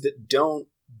organizations that don't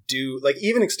do, like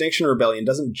even Extinction Rebellion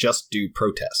doesn't just do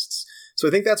protests. So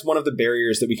I think that's one of the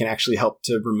barriers that we can actually help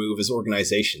to remove as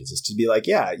organizations, is to be like,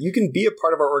 you can be a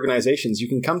part of our organizations. You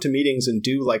can come to meetings and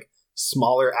do like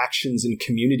smaller actions and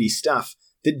community stuff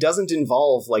that doesn't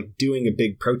involve like doing a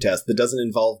big protest, that doesn't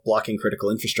involve blocking critical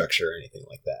infrastructure or anything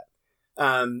like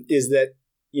that. Is that,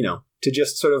 to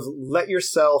just sort of let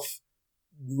yourself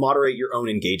moderate your own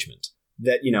engagement.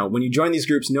 That, when you join these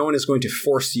groups, no one is going to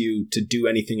force you to do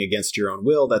anything against your own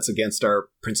will. That's against our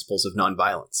principles of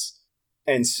nonviolence.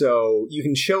 And so you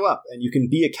can show up and you can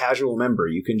be a casual member.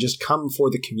 You can just come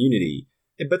for the community.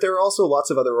 But there are also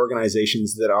lots of other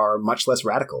organizations that are much less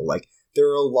radical. Like, there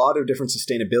are a lot of different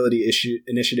sustainability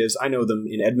initiatives. I know them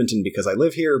in Edmonton because I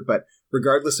live here, but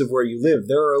regardless of where you live,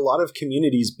 there are a lot of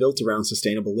communities built around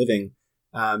sustainable living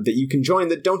that you can join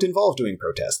that don't involve doing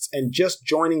protests. And just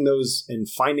joining those and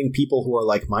finding people who are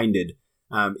like-minded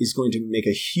is going to make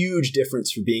a huge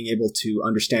difference for being able to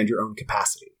understand your own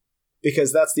capacity.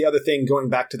 Because that's the other thing, going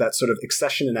back to that sort of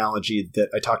accession analogy that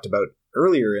I talked about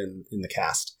earlier in the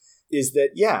cast, is that,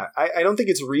 I don't think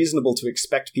it's reasonable to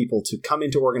expect people to come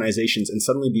into organizations and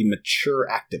suddenly be mature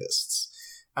activists.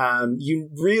 You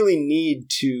really need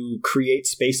to create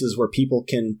spaces where people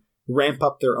can ramp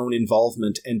up their own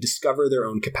involvement and discover their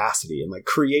own capacity, and like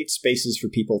create spaces for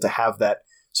people to have that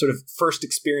sort of first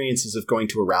experiences of going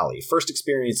to a rally, first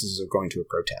experiences of going to a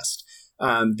protest,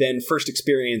 then first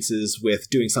experiences with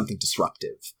doing something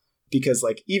disruptive. Because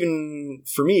like, even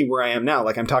for me, where I am now,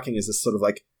 like I'm talking as this sort of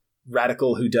like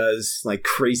radical who does like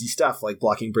crazy stuff like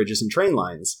blocking bridges and train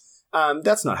lines.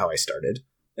 That's not how I started.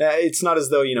 It's not as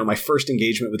though, my first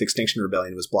engagement with Extinction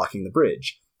Rebellion was blocking the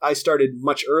bridge. I started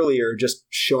much earlier just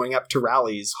showing up to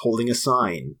rallies, holding a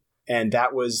sign, And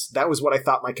that was what I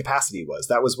thought my capacity was.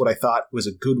 That was what I thought was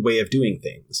a good way of doing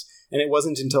things. And it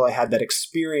wasn't until I had that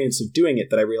experience of doing it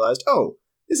that I realized, oh,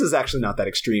 this is actually not that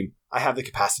extreme. I have the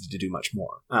capacity to do much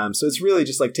more. So it's really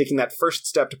just like taking that first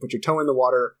step to put your toe in the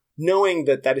water, knowing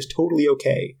that that is totally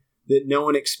okay, that no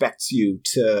one expects you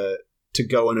to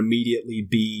go and immediately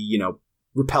be,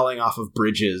 rappelling off of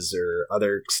bridges or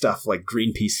other stuff like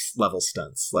Greenpeace level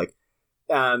stunts. Like,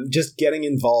 just getting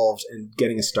involved and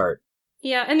getting a start.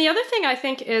 Yeah, and the other thing I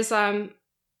think is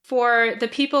for the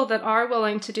people that are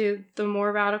willing to do the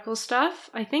more radical stuff,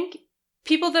 I think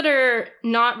people that are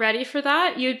not ready for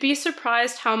that, you'd be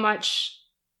surprised how much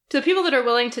the people that are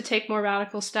willing to take more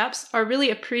radical steps are really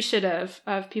appreciative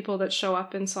of people that show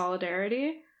up in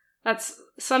solidarity. That's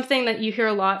something that you hear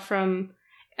a lot from,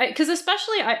 because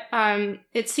especially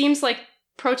it seems like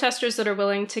protesters that are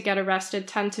willing to get arrested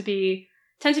tend to be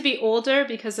older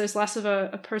because there's less of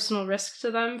a personal risk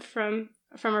to them from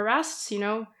arrests.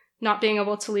 Not being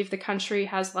able to leave the country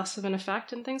has less of an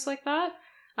effect and things like that.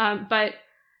 But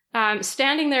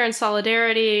standing there in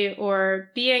solidarity or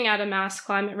being at a mass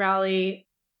climate rally,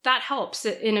 that helps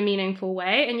in a meaningful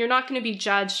way. And you're not going to be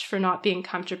judged for not being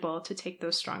comfortable to take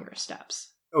those stronger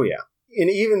steps. Oh, yeah. And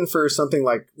even for something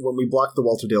like when we blocked the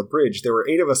Walterdale Bridge, there were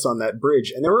 8 of us on that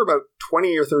bridge, and there were about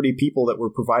 20 or 30 people that were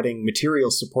providing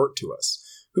material support to us,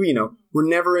 who, were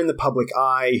never in the public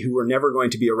eye, who were never going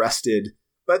to be arrested.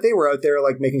 But they were out there,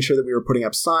 like, making sure that we were putting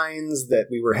up signs, that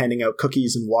we were handing out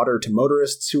cookies and water to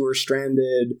motorists who were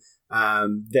stranded,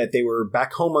 that they were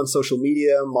back home on social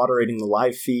media, moderating the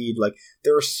live feed. Like,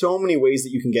 there are so many ways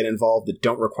that you can get involved that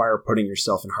don't require putting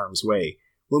yourself in harm's way.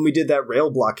 When we did that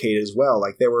rail blockade as well,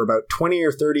 like, there were about 20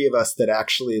 or 30 of us that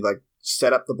actually, like,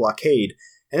 set up the blockade.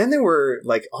 And then there were,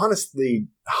 like, honestly,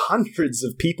 hundreds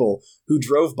of people who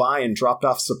drove by and dropped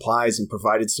off supplies and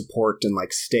provided support and,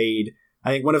 like, stayed.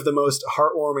 I think one of the most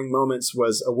heartwarming moments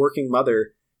was a working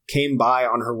mother came by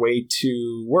on her way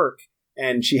to work,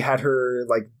 and she had her,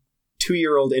 like,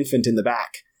 2-year-old infant in the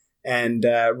back, and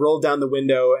rolled down the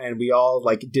window, and we all,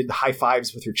 like, did high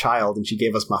fives with her child, and she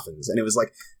gave us muffins. And it was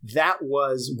like, that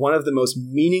was one of the most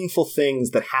meaningful things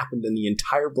that happened in the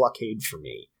entire blockade for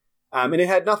me. And it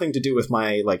had nothing to do with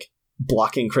my, like,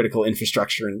 blocking critical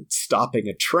infrastructure and stopping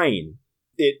a train.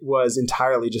 It was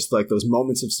entirely just like those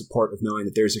moments of support of knowing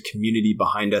that there's a community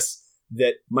behind us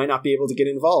that might not be able to get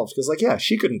involved. Because, like, yeah,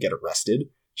 she couldn't get arrested.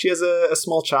 She has a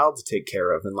small child to take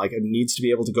care of and, like, needs to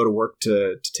be able to go to work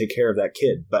to take care of that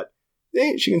kid. But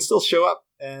hey, she can still show up,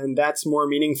 and that's more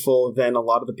meaningful than a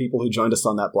lot of the people who joined us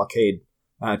on that blockade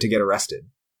to get arrested.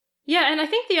 Yeah, and I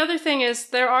think the other thing is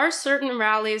there are certain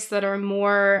rallies that are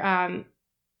more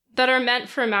that are meant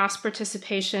for mass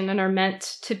participation and are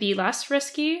meant to be less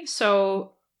risky.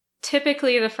 So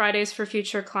typically the Fridays for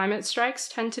Future climate strikes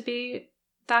tend to be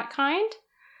that kind.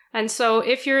 And so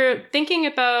if you're thinking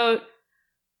about,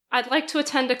 I'd like to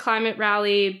attend a climate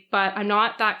rally, but I'm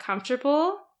not that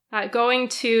comfortable, going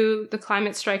to the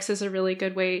climate strikes is a really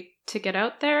good way to get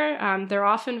out there. They're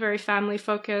often very family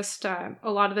focused. A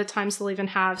lot of the times they'll even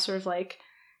have sort of like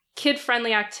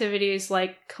kid-friendly activities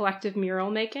like collective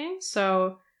mural making.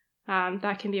 So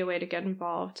that can be a way to get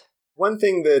involved. One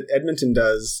thing that Edmonton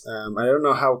does, I don't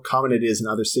know how common it is in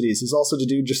other cities, is also to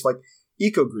do just like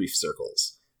eco-grief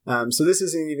circles. So this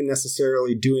isn't even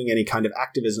necessarily doing any kind of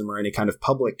activism or any kind of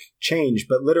public change,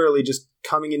 but literally just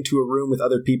coming into a room with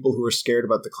other people who are scared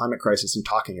about the climate crisis and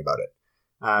talking about it.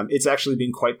 It's actually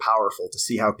been quite powerful to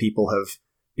see how people have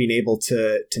been able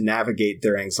to navigate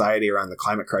their anxiety around the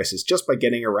climate crisis just by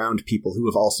getting around people who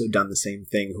have also done the same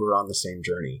thing, who are on the same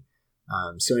journey.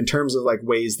 So in terms of like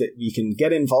ways that we can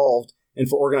get involved, and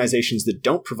for organizations that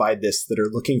don't provide this, that are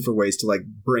looking for ways to like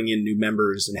bring in new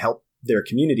members and help their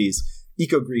communities,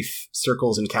 eco-grief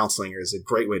circles and counseling is a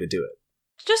great way to do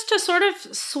it. Just to sort of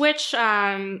switch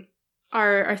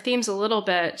our themes a little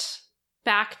bit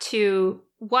back to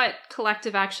what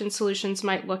collective action solutions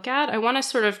might look at, I want to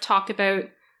sort of talk about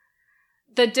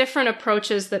the different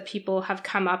approaches that people have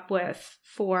come up with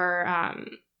for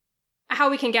how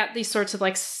we can get these sorts of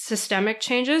like systemic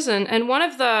changes. And one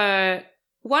of the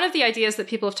ideas that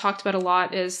people have talked about a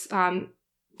lot is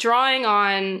drawing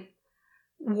on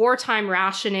wartime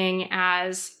rationing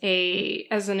as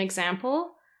an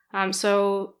example.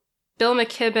 So Bill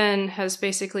McKibben has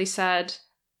basically said,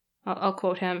 I'll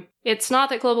quote him, "It's not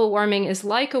that global warming is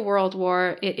like a world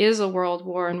war, it is a world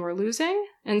war and we're losing."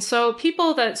 And so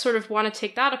people that sort of want to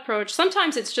take that approach,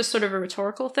 sometimes it's just sort of a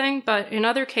rhetorical thing, but in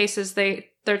other cases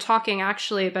they're talking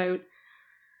actually about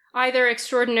either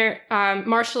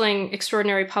marshalling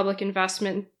extraordinary public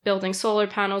investment, building solar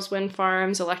panels, wind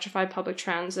farms, electrified public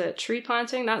transit, tree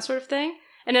planting, that sort of thing.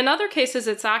 And in other cases,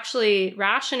 it's actually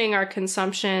rationing our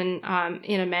consumption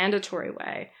in a mandatory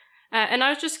way. And I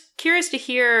was just curious to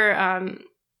hear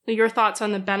your thoughts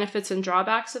on the benefits and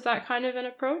drawbacks of that kind of an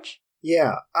approach.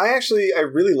 Yeah, I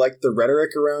really like the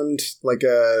rhetoric around like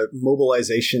a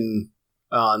mobilization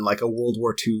on like a World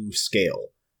War II scale.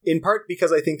 In part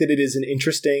because I think that it is an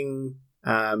interesting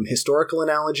historical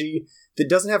analogy that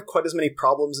doesn't have quite as many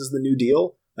problems as the New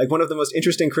Deal. Like one of the most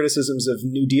interesting criticisms of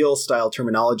New Deal style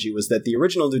terminology was that the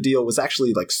original New Deal was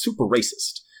actually like super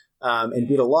racist and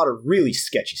did a lot of really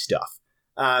sketchy stuff.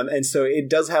 And so it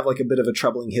does have like a bit of a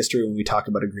troubling history when we talk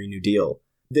about a Green New Deal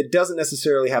that doesn't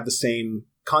necessarily have the same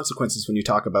consequences when you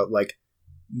talk about like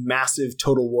massive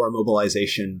total war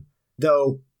mobilization.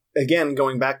 Though, again,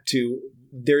 going back to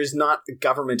there is not a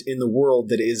government in the world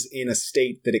that is in a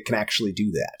state that it can actually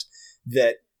do that.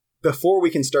 That before we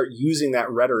can start using that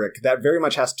rhetoric, that very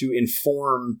much has to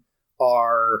inform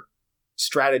our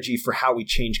strategy for how we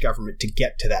change government to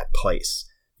get to that place.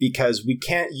 Because we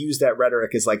can't use that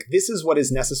rhetoric as like, this is what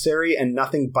is necessary and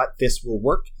nothing but this will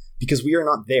work, because we are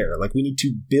not there. Like, we need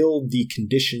to build the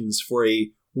conditions for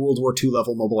a World War II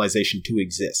level mobilization to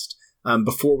exist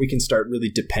before we can start really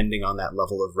depending on that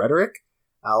level of rhetoric.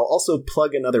 I'll also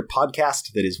plug another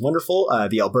podcast that is wonderful,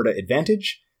 the Alberta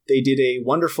Advantage. They did a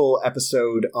wonderful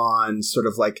episode on sort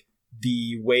of like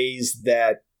the ways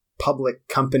that public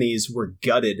companies were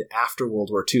gutted after World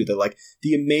War II. That like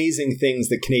the amazing things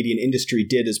that Canadian industry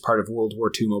did as part of World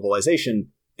War II mobilization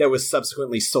that was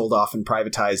subsequently sold off and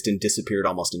privatized and disappeared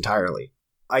almost entirely.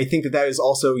 I think that that is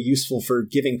also useful for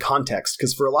giving context,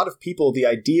 because for a lot of people, the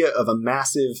idea of a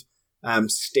massive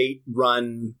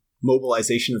state-run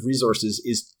mobilization of resources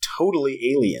is totally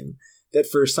alien. That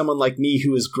for someone like me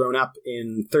who has grown up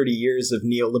in 30 years of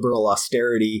neoliberal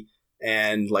austerity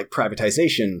and like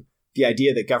privatization, the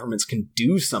idea that governments can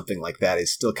do something like that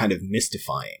is still kind of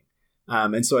mystifying.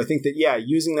 And so I think that, yeah,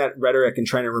 using that rhetoric and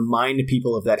trying to remind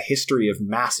people of that history of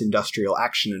mass industrial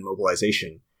action and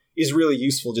mobilization is really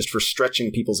useful just for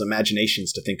stretching people's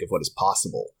imaginations to think of what is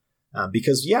possible.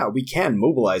 Because, yeah, we can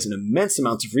mobilize an immense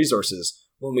amounts of resources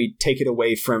when we take it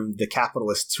away from the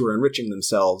capitalists who are enriching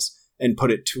themselves and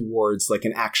put it towards like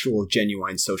an actual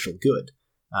genuine social good.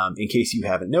 In case you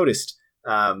haven't noticed,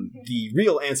 the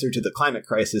real answer to the climate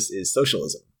crisis is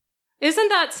socialism. Isn't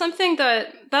that something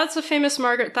that's a famous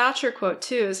Margaret Thatcher quote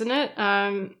too, isn't it?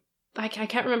 I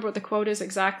can't remember what the quote is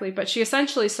exactly, but she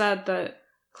essentially said that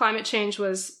climate change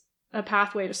was a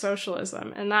pathway to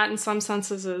socialism. And that in some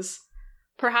senses is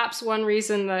perhaps one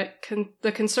reason that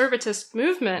the conservatist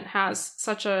movement has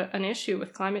such an issue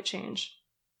with climate change.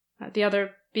 The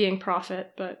other being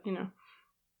profit, but you know.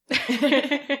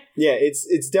 Yeah,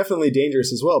 it's definitely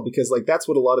dangerous as well, because like that's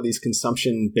what a lot of these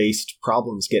consumption-based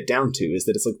problems get down to, is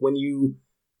that it's like when you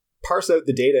parse out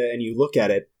the data and you look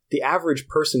at it, the average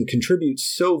person contributes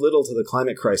so little to the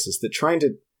climate crisis that trying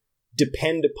to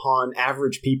depend upon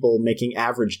average people making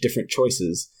average different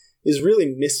choices is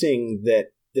really missing that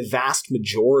the vast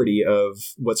majority of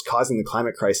what's causing the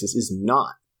climate crisis is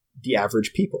not the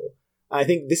average people. I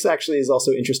think this actually is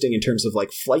also interesting in terms of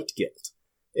like flight guilt.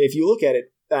 If you look at it,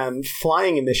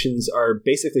 flying emissions are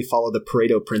basically follow the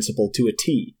Pareto principle to a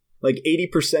T. Like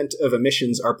 80% of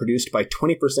emissions are produced by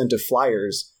 20% of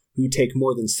flyers who take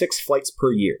more than 6 flights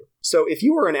per year. So if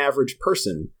you are an average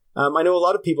person, I know a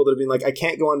lot of people that have been like, I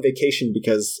can't go on vacation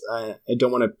because I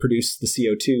don't want to produce the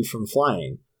CO2 from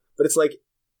flying. But it's like,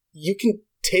 you can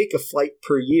take a flight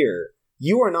per year.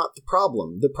 You are not the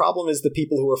problem. The problem is the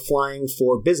people who are flying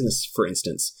for business, for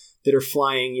instance, that are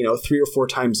flying, 3 or 4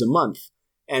 times a month.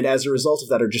 And as a result of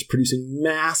that are just producing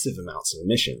massive amounts of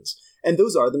emissions. And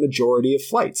those are the majority of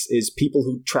flights, is people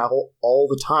who travel all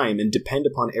the time and depend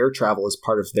upon air travel as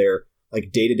part of their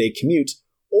like day-to-day commute,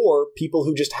 or people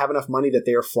who just have enough money that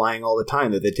they are flying all the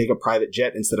time, that they take a private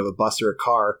jet instead of a bus or a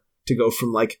car to go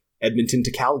from like Edmonton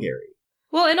to Calgary.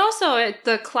 Well, and also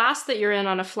the class that you're in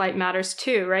on a flight matters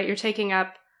too, right? You're taking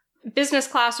up business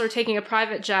class or taking a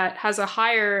private jet has a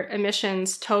higher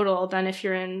emissions total than if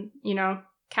you're in,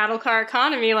 cattle car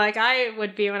economy like I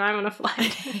would be when I'm on a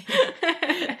flight.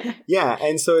 Yeah,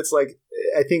 and so it's like,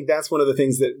 I think that's one of the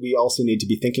things that we also need to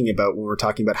be thinking about when we're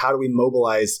talking about how do we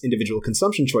mobilize individual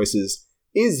consumption choices,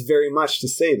 is very much to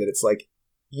say that it's like,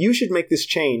 you should make this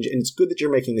change, and it's good that you're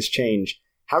making this change.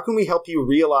 How can we help you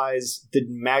realize the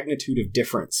magnitude of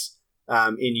difference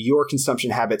in your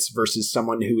consumption habits versus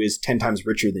someone who is 10 times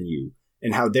richer than you,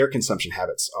 and how their consumption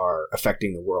habits are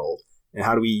affecting the world? And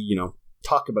how do we,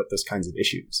 talk about those kinds of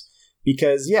issues?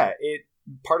 Because, yeah,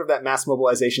 part of that mass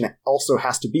mobilization also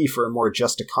has to be for a more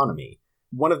just economy.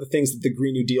 One of the things that the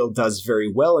Green New Deal does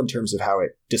very well in terms of how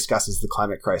it discusses the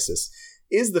climate crisis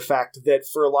is the fact that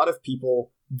for a lot of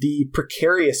people, the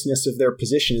precariousness of their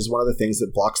position is one of the things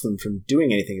that blocks them from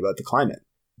doing anything about the climate.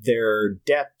 Their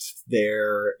debt,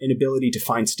 their inability to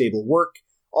find stable work,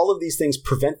 all of these things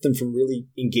prevent them from really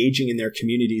engaging in their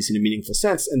communities in a meaningful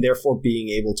sense, and therefore being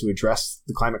able to address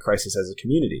the climate crisis as a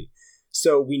community.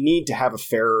 So we need to have a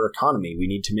fairer economy. We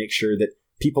need to make sure that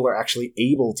people are actually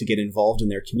able to get involved in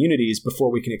their communities before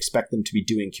we can expect them to be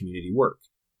doing community work.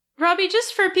 Robbie,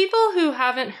 just for people who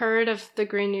haven't heard of the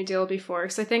Green New Deal before,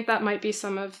 because I think that might be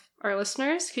some of our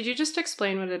listeners, could you just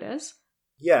explain what it is?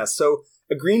 Yeah, so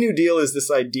a Green New Deal is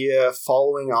this idea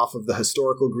following off of the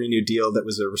historical Green New Deal that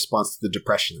was a response to the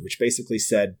Depression, which basically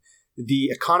said the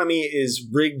economy is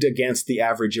rigged against the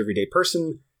average everyday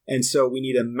person, and so we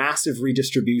need a massive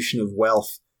redistribution of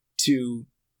wealth to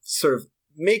sort of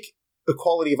make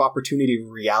equality of opportunity a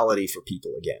reality for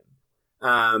people again.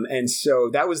 And so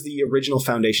that was the original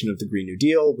foundation of the Green New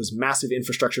Deal, was massive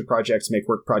infrastructure projects, make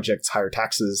work projects, higher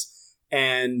taxes.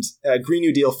 And Green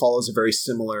New Deal follows a very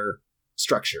similar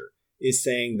structure, is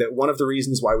saying that one of the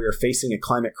reasons why we are facing a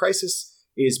climate crisis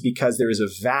is because there is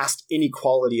a vast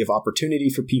inequality of opportunity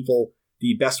for people.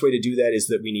 The best way to do that is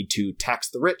that we need to tax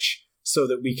the rich so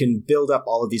that we can build up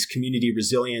all of these community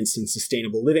resilience and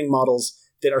sustainable living models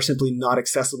that are simply not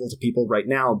accessible to people right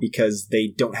now because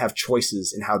they don't have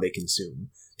choices in how they consume.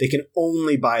 They can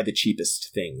only buy the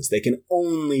cheapest things. They can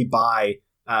only buy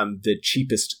the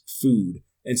cheapest food.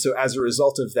 And so as a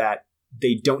result of that,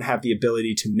 they don't have the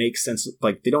ability to make sense,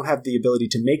 like they don't have the ability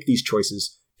to make these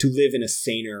choices to live in a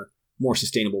saner, more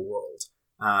sustainable world.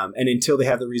 And until they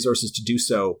have the resources to do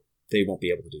so, they won't be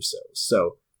able to do so.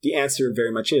 So the answer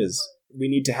very much is we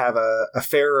need to have a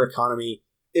fairer economy.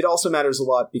 It also matters a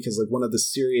lot because like one of the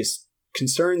serious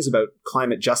concerns about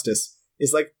climate justice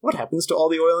is like, what happens to all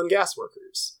the oil and gas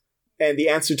workers? And the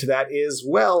answer to that is,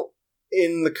 well,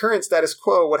 in the current status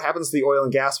quo, what happens to the oil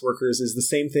and gas workers is the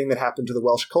same thing that happened to the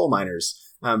Welsh coal miners,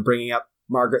 bringing up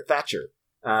Margaret Thatcher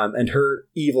and her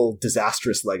evil,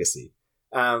 disastrous legacy,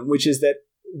 which is that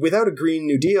without a Green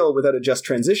New Deal, without a just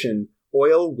transition,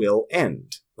 oil will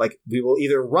end. Like, we will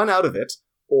either run out of it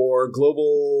or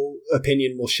global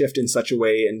opinion will shift in such a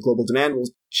way and global demand will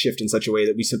shift in such a way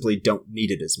that we simply don't need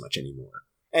it as much anymore.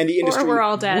 And the industry we're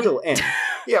all dead. will end.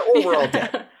 Yeah, or we're all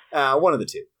dead. One of the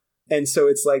two. And so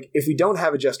it's like, if we don't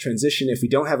have a just transition, if we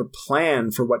don't have a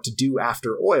plan for what to do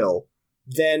after oil,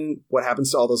 then what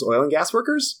happens to all those oil and gas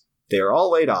workers? They're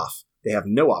all laid off. They have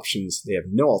no options. They have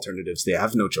no alternatives. They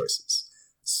have no choices.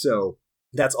 So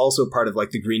that's also part of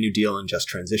like the Green New Deal and just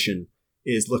transition,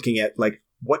 is looking at like,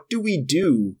 what do we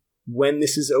do when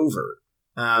this is over?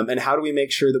 And how do we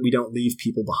make sure that we don't leave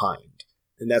people behind?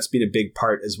 And that's been a big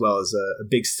part, as well as a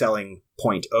big selling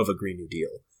point of a Green New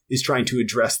Deal, is trying to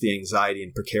address the anxiety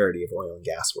and precarity of oil and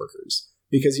gas workers.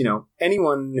 Because, you know,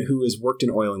 anyone who has worked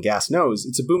in oil and gas knows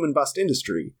it's a boom and bust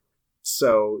industry.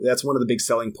 So that's one of the big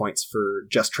selling points for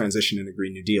just transition in a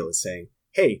Green New Deal, is saying,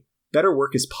 hey, better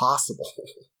work is possible.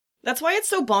 That's why it's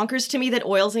so bonkers to me that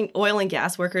oil and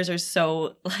gas workers are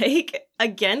so, like,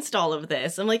 against all of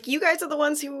this. I'm like, you guys are the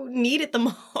ones who need it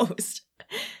the most.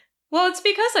 Well, it's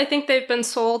because I think they've been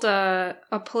sold a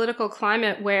political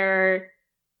climate where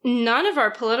none of our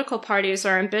political parties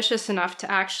are ambitious enough to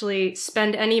actually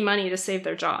spend any money to save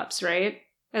their jobs, right?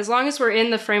 As long as we're in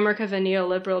the framework of a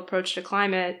neoliberal approach to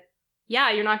climate,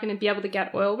 yeah, you're not going to be able to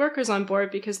get oil workers on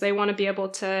board because they want to be able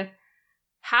to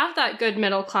have that good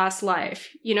middle class life.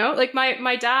 You know, like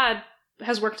my dad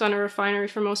has worked on a refinery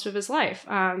for most of his life.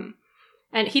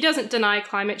 And he doesn't deny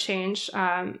climate change.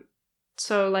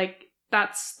 So like,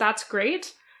 that's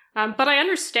great. But I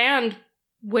understand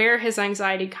where his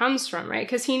anxiety comes from, right?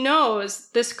 Because he knows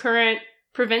this current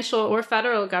provincial or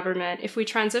federal government, if we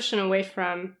transition away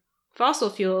from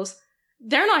fossil fuels,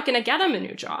 they're not going to get him a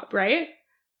new job, right?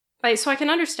 Like, so I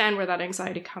can understand where that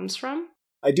anxiety comes from.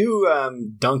 I do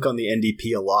dunk on the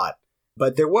NDP a lot,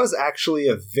 but there was actually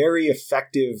a very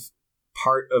effective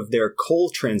part of their coal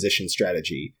transition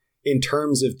strategy in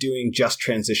terms of doing just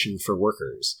transition for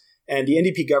workers. And the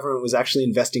NDP government was actually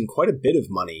investing quite a bit of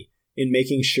money in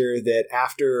making sure that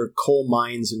after coal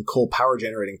mines and coal power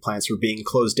generating plants were being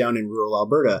closed down in rural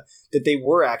Alberta, that they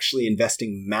were actually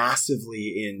investing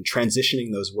massively in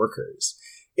transitioning those workers.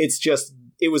 It's just,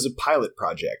 it was a pilot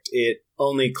project. It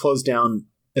only closed down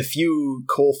a few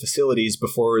coal facilities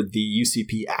before the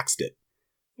UCP axed it.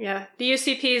 Yeah, the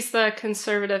UCP is the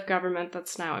conservative government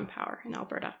that's now in power in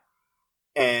Alberta.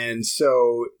 And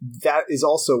so that is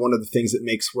also one of the things that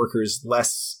makes workers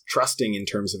less trusting in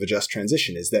terms of a just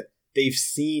transition, is that they've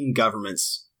seen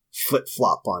governments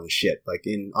flip-flop on shit. Like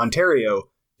in Ontario,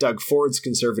 Doug Ford's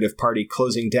Conservative Party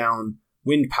closing down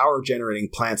wind power generating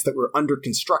plants that were under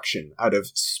construction out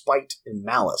of spite and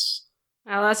malice.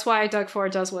 Well, that's why Doug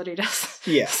Ford does what he does.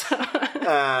 Yeah.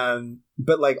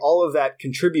 But like all of that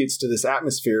contributes to this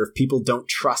atmosphere of people don't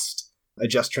trust a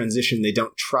just transition. They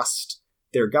don't trust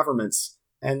their governments.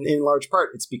 And in large part,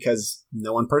 it's because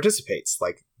no one participates.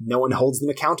 Like, no one holds them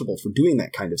accountable for doing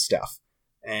that kind of stuff.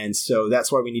 And so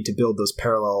that's why we need to build those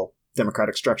parallel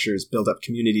democratic structures, build up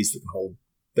communities that can hold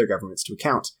their governments to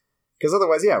account. Because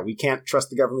otherwise, yeah, we can't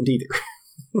trust the government either.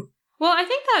 Well, I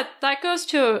think that goes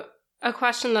to a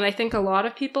question that I think a lot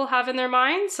of people have in their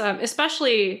minds,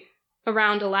 especially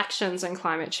around elections and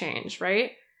climate change,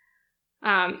 right?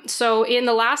 So in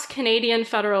the last Canadian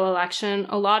federal election,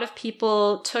 a lot of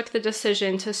people took the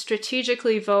decision to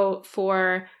strategically vote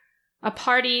for a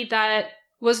party that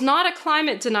was not a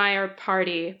climate denier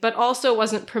party, but also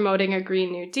wasn't promoting a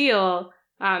Green New Deal,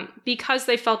 because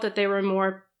they felt that they were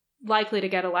more likely to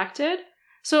get elected.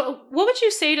 So what would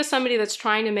you say to somebody that's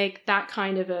trying to make that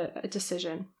kind of a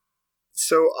decision?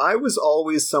 So I was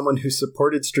always someone who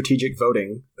supported strategic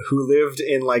voting, who lived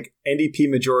in like NDP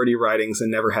majority ridings and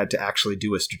never had to actually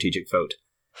do a strategic vote.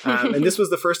 And this was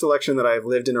the first election that I've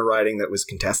lived in a riding that was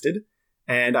contested,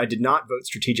 and I did not vote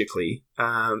strategically.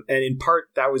 And in part,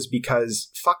 that was because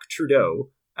fuck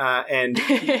Trudeau, and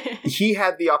he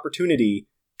had the opportunity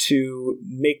to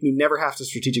make me never have to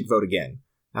strategic vote again.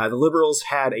 The Liberals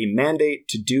had a mandate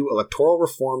to do electoral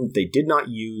reform that they did not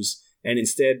use, and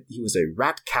instead he was a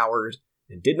rat coward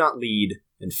and did not lead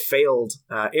and failed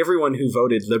everyone who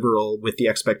voted Liberal with the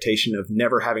expectation of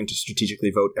never having to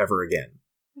strategically vote ever again.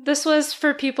 This was,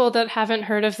 for people that haven't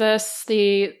heard of this,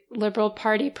 the Liberal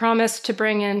Party promised to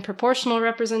bring in proportional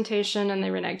representation, and they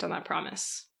reneged on that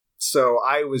promise. So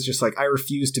I was just like, I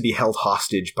refuse to be held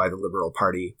hostage by the Liberal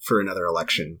Party for another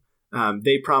election.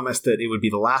 They promised that it would be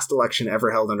the last election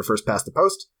ever held under first past the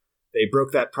post. They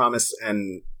broke that promise,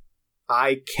 and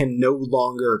I can no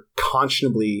longer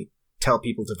conscionably tell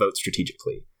people to vote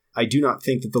strategically. I do not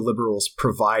think that the Liberals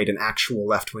provide an actual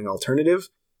left-wing alternative.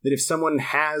 That if someone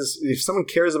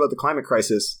cares about the climate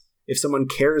crisis, if someone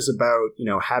cares about,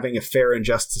 having a fair and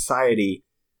just society,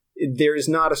 there is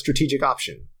not a strategic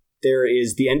option. There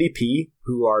is the NDP,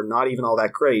 who are not even all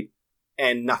that great,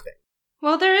 and nothing.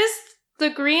 Well, there is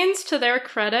the Greens, to their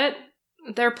credit.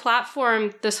 Their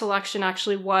platform this election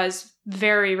actually was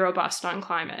very robust on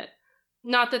climate.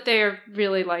 Not that they are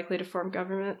really likely to form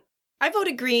government. I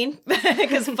voted Green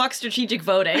because fuck strategic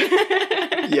voting.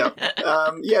 Yeah.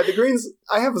 The Greens,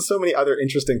 I have so many other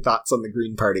interesting thoughts on the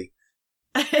Green Party.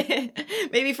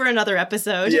 Maybe for another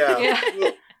episode. Yeah.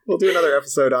 We'll do another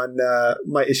episode on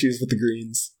my issues with the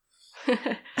Greens.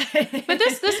 But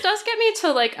this does get me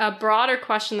to like a broader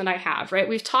question that I have, right?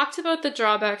 We've talked about the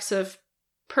drawbacks of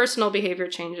personal behavior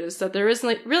changes, that there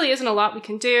really isn't a lot we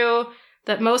can do,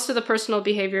 that most of the personal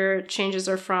behavior changes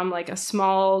are from like a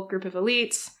small group of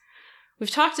elites. We've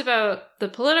talked about the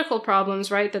political problems,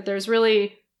 right? That there's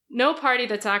really no party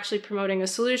that's actually promoting a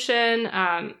solution,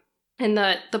 and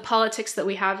the politics that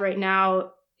we have right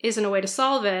now isn't a way to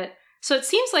solve it. So it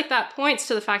seems like that points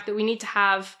to the fact that we need to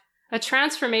have a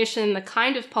transformation in the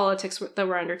kind of politics that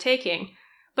we're undertaking.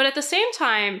 But at the same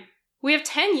time, we have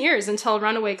 10 years until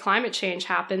runaway climate change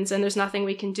happens, and there's nothing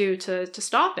we can do to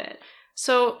stop it.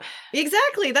 So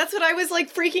exactly, that's what I was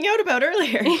like freaking out about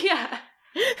earlier. Yeah.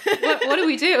 What do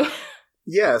we do?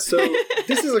 Yeah, so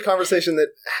this is a conversation that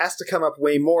has to come up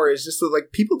way more, is just that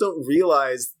like people don't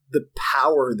realize the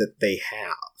power that they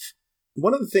have.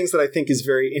 One of the things that I think is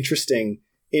very interesting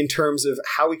in terms of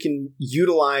how we can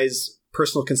utilize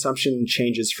personal consumption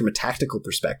changes from a tactical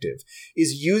perspective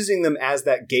is using them as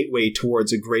that gateway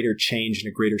towards a greater change and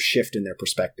a greater shift in their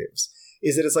perspectives.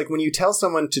 Is that it's like when you tell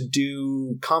someone to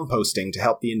do composting to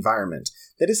help the environment,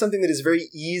 that is something that is very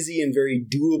easy and very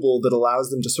doable, that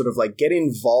allows them to sort of like get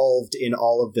involved in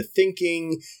all of the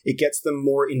thinking. It gets them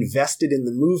more invested in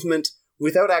the movement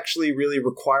without actually really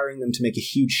requiring them to make a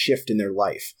huge shift in their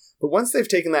life. But once they've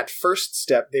taken that first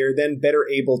step, they are then better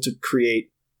able to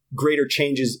create greater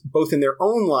changes both in their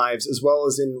own lives as well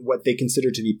as in what they consider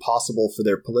to be possible for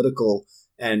their political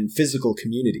and physical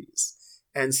communities.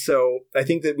 And so I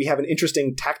think that we have an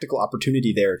interesting tactical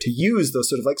opportunity there to use those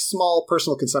sort of like small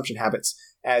personal consumption habits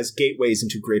as gateways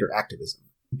into greater activism.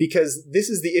 Because this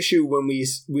is the issue when we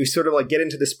sort of like get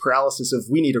into this paralysis of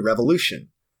we need a revolution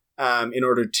in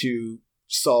order to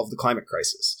solve the climate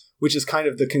crisis, which is kind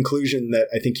of the conclusion that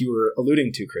I think you were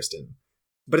alluding to, Kristen.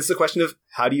 But it's the question of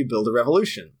how do you build a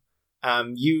revolution?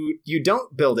 You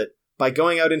don't build it by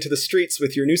going out into the streets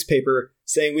with your newspaper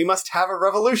saying, we must have a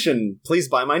revolution. Please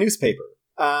buy my newspaper.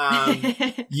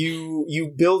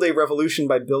 You build a revolution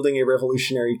by building a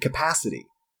revolutionary capacity.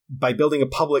 by building a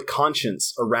public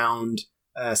conscience around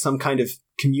some kind of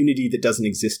community that doesn't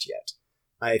exist yet.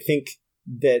 I think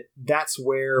that that's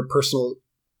where personal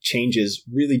changes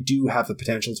really do have the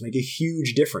potential to make a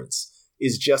huge difference,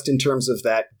 is just in terms of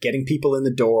that getting people in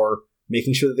the door,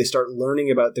 making sure that they start learning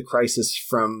about the crisis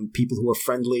from people who are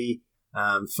friendly,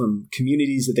 from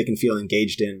communities that they can feel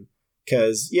engaged in.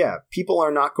 Because, yeah, people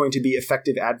are not going to be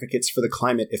effective advocates for the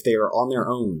climate if they are on their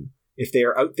own. If they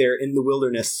are out there in the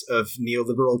wilderness of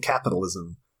neoliberal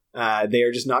capitalism, they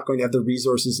are just not going to have the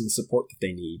resources and support that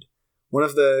they need. One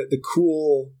of the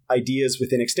cool ideas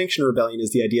within Extinction Rebellion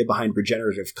is the idea behind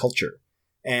regenerative culture.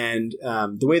 And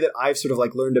the way that I've sort of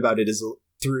like learned about it is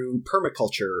through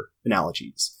permaculture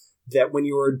analogies. That when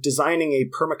you're designing a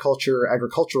permaculture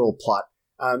agricultural plot,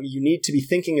 you need to be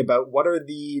thinking about what are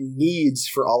the needs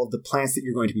for all of the plants that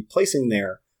you're going to be placing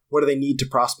there. What do they need to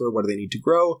prosper? What do they need to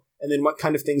grow? And then what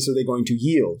kind of things are they going to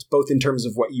yield, both in terms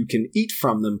of what you can eat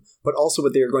from them, but also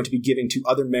what they are going to be giving to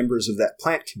other members of that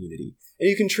plant community. And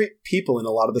you can treat people in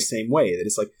a lot of the same way, that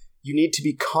it's like you need to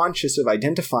be conscious of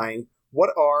identifying what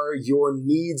are your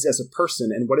needs as a person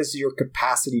and what is your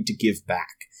capacity to give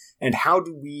back. And how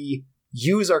do we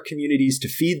use our communities to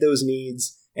feed those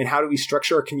needs, and how do we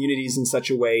structure our communities in such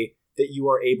a way that you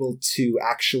are able to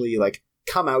actually like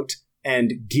come out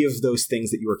and give those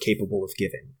things that you are capable of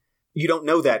giving. You don't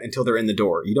know that until they're in the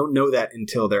door. You don't know that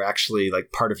until they're actually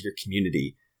like part of your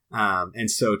community. And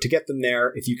so to get them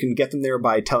there, if you can get them there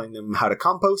by telling them how to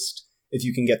compost, if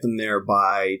you can get them there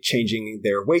by changing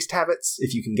their waste habits,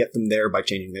 if you can get them there by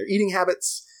changing their eating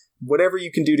habits, whatever you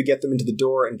can do to get them into the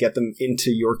door and get them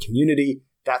into your community,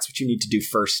 that's what you need to do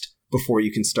first before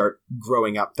you can start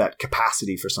growing up that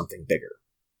capacity for something bigger.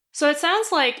 So it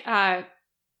sounds like,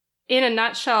 in a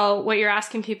nutshell, what you're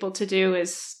asking people to do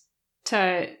is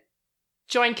to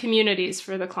join communities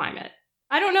for the climate.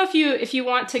 I don't know if you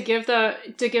want to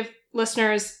give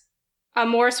listeners a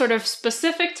more sort of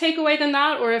specific takeaway than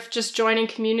that, or if just joining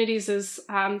communities is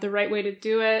the right way to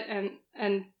do it,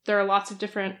 and there are lots of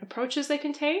different approaches they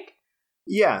can take.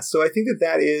 Yeah, so I think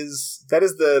that is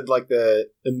the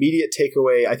immediate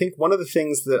takeaway. I think one of the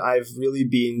things that I've really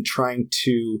been trying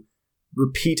to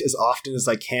repeat as often as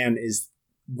I can is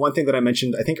one thing that I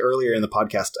mentioned, I think earlier in the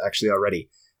podcast actually already,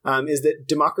 is that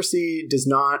democracy does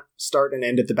not start and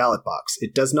end at the ballot box.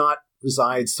 It does not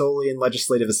reside solely in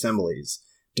legislative assemblies.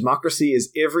 Democracy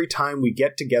is every time we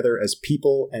get together as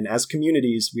people and as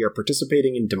communities, we are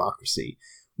participating in democracy.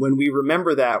 When we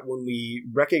remember that, when we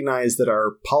recognize that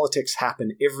our politics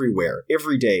happen everywhere,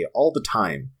 every day, all the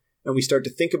time, and we start to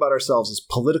think about ourselves as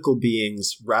political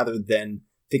beings rather than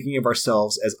thinking of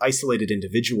ourselves as isolated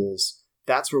individuals,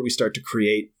 that's where we start to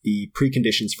create the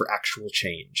preconditions for actual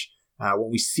change.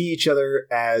 When we see each other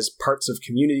as parts of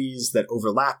communities that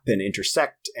overlap and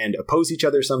intersect and oppose each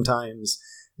other sometimes,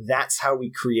 that's how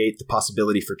we create the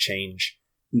possibility for change.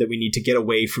 And that we need to get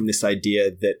away from this idea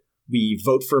that we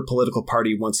vote for a political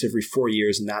party once every 4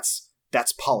 years, and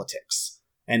that's politics.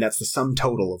 And that's the sum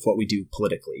total of what we do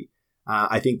politically.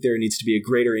 I think there needs to be a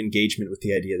greater engagement with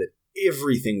the idea that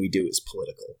everything we do is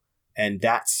political. And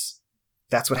that's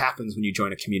what happens when you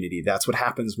join a community. That's what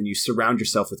happens when you surround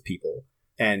yourself with people.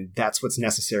 And that's what's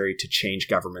necessary to change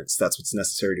governments. That's what's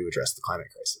necessary to address the climate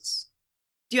crisis.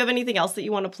 Do you have anything else that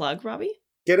you want to plug, Robbie?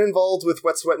 Get involved with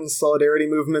Wet, Sweat, and Solidarity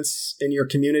movements in your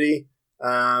community.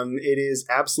 It is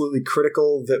absolutely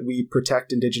critical that we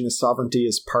protect Indigenous sovereignty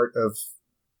as part of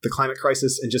the climate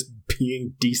crisis and just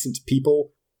being decent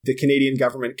people. The Canadian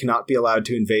government cannot be allowed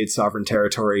to invade sovereign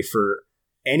territory for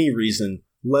any reason,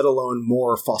 let alone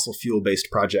more fossil fuel-based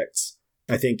projects.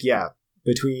 I think,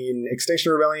 between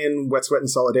Extinction Rebellion, Wet, Sweat, and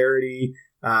Solidarity,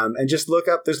 and just look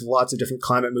up, there's lots of different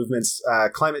climate movements.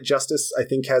 Climate Justice, I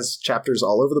think, has chapters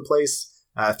all over the place.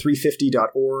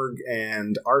 350.org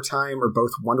and Our Time are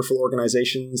both wonderful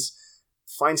organizations.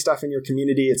 Find stuff in your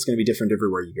community. It's going to be different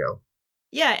everywhere you go.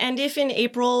 Yeah, and if in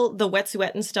April the Wet,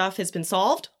 Sweat, and stuff has been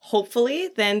solved, hopefully,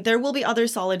 then there will be other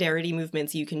solidarity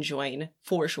movements you can join,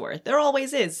 for sure. There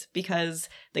always is, because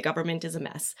the government is a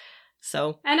mess.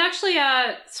 So, and actually,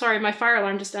 sorry, my fire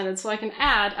alarm just ended, so I can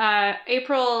add,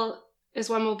 April is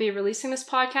when we'll be releasing this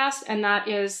podcast, and that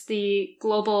is the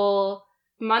global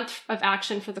month of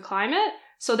action for the climate.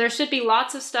 So there should be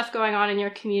lots of stuff going on in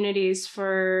your communities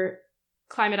for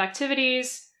climate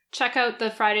activities. Check out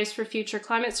the Fridays for Future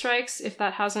climate strikes if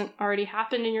that hasn't already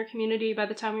happened in your community by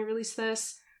the time we release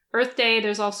this. Earth Day,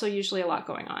 there's also usually a lot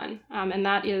going on, and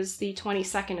that is the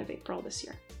 22nd of April this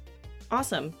year.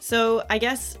 Awesome. So I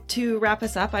guess to wrap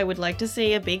us up, I would like to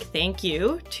say a big thank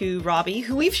you to Robbie,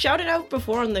 who we've shouted out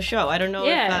before on the show. I don't know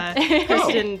if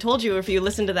Kristen told you or if you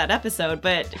listened to that episode,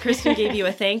 but Kristen gave you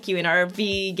a thank you in our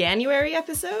Veganuary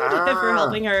episode for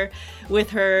helping her with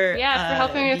her for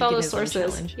helping me with all the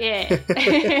sources. Challenge. Yeah.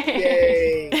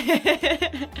 Yay!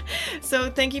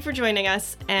 So thank you for joining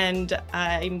us, and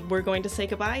we're going to say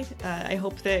goodbye. I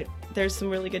hope that there's some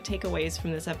really good takeaways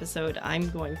from this episode. I'm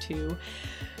going to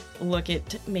look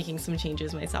at making some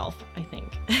changes myself, I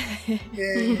think.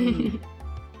 Yay!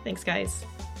 Thanks, guys.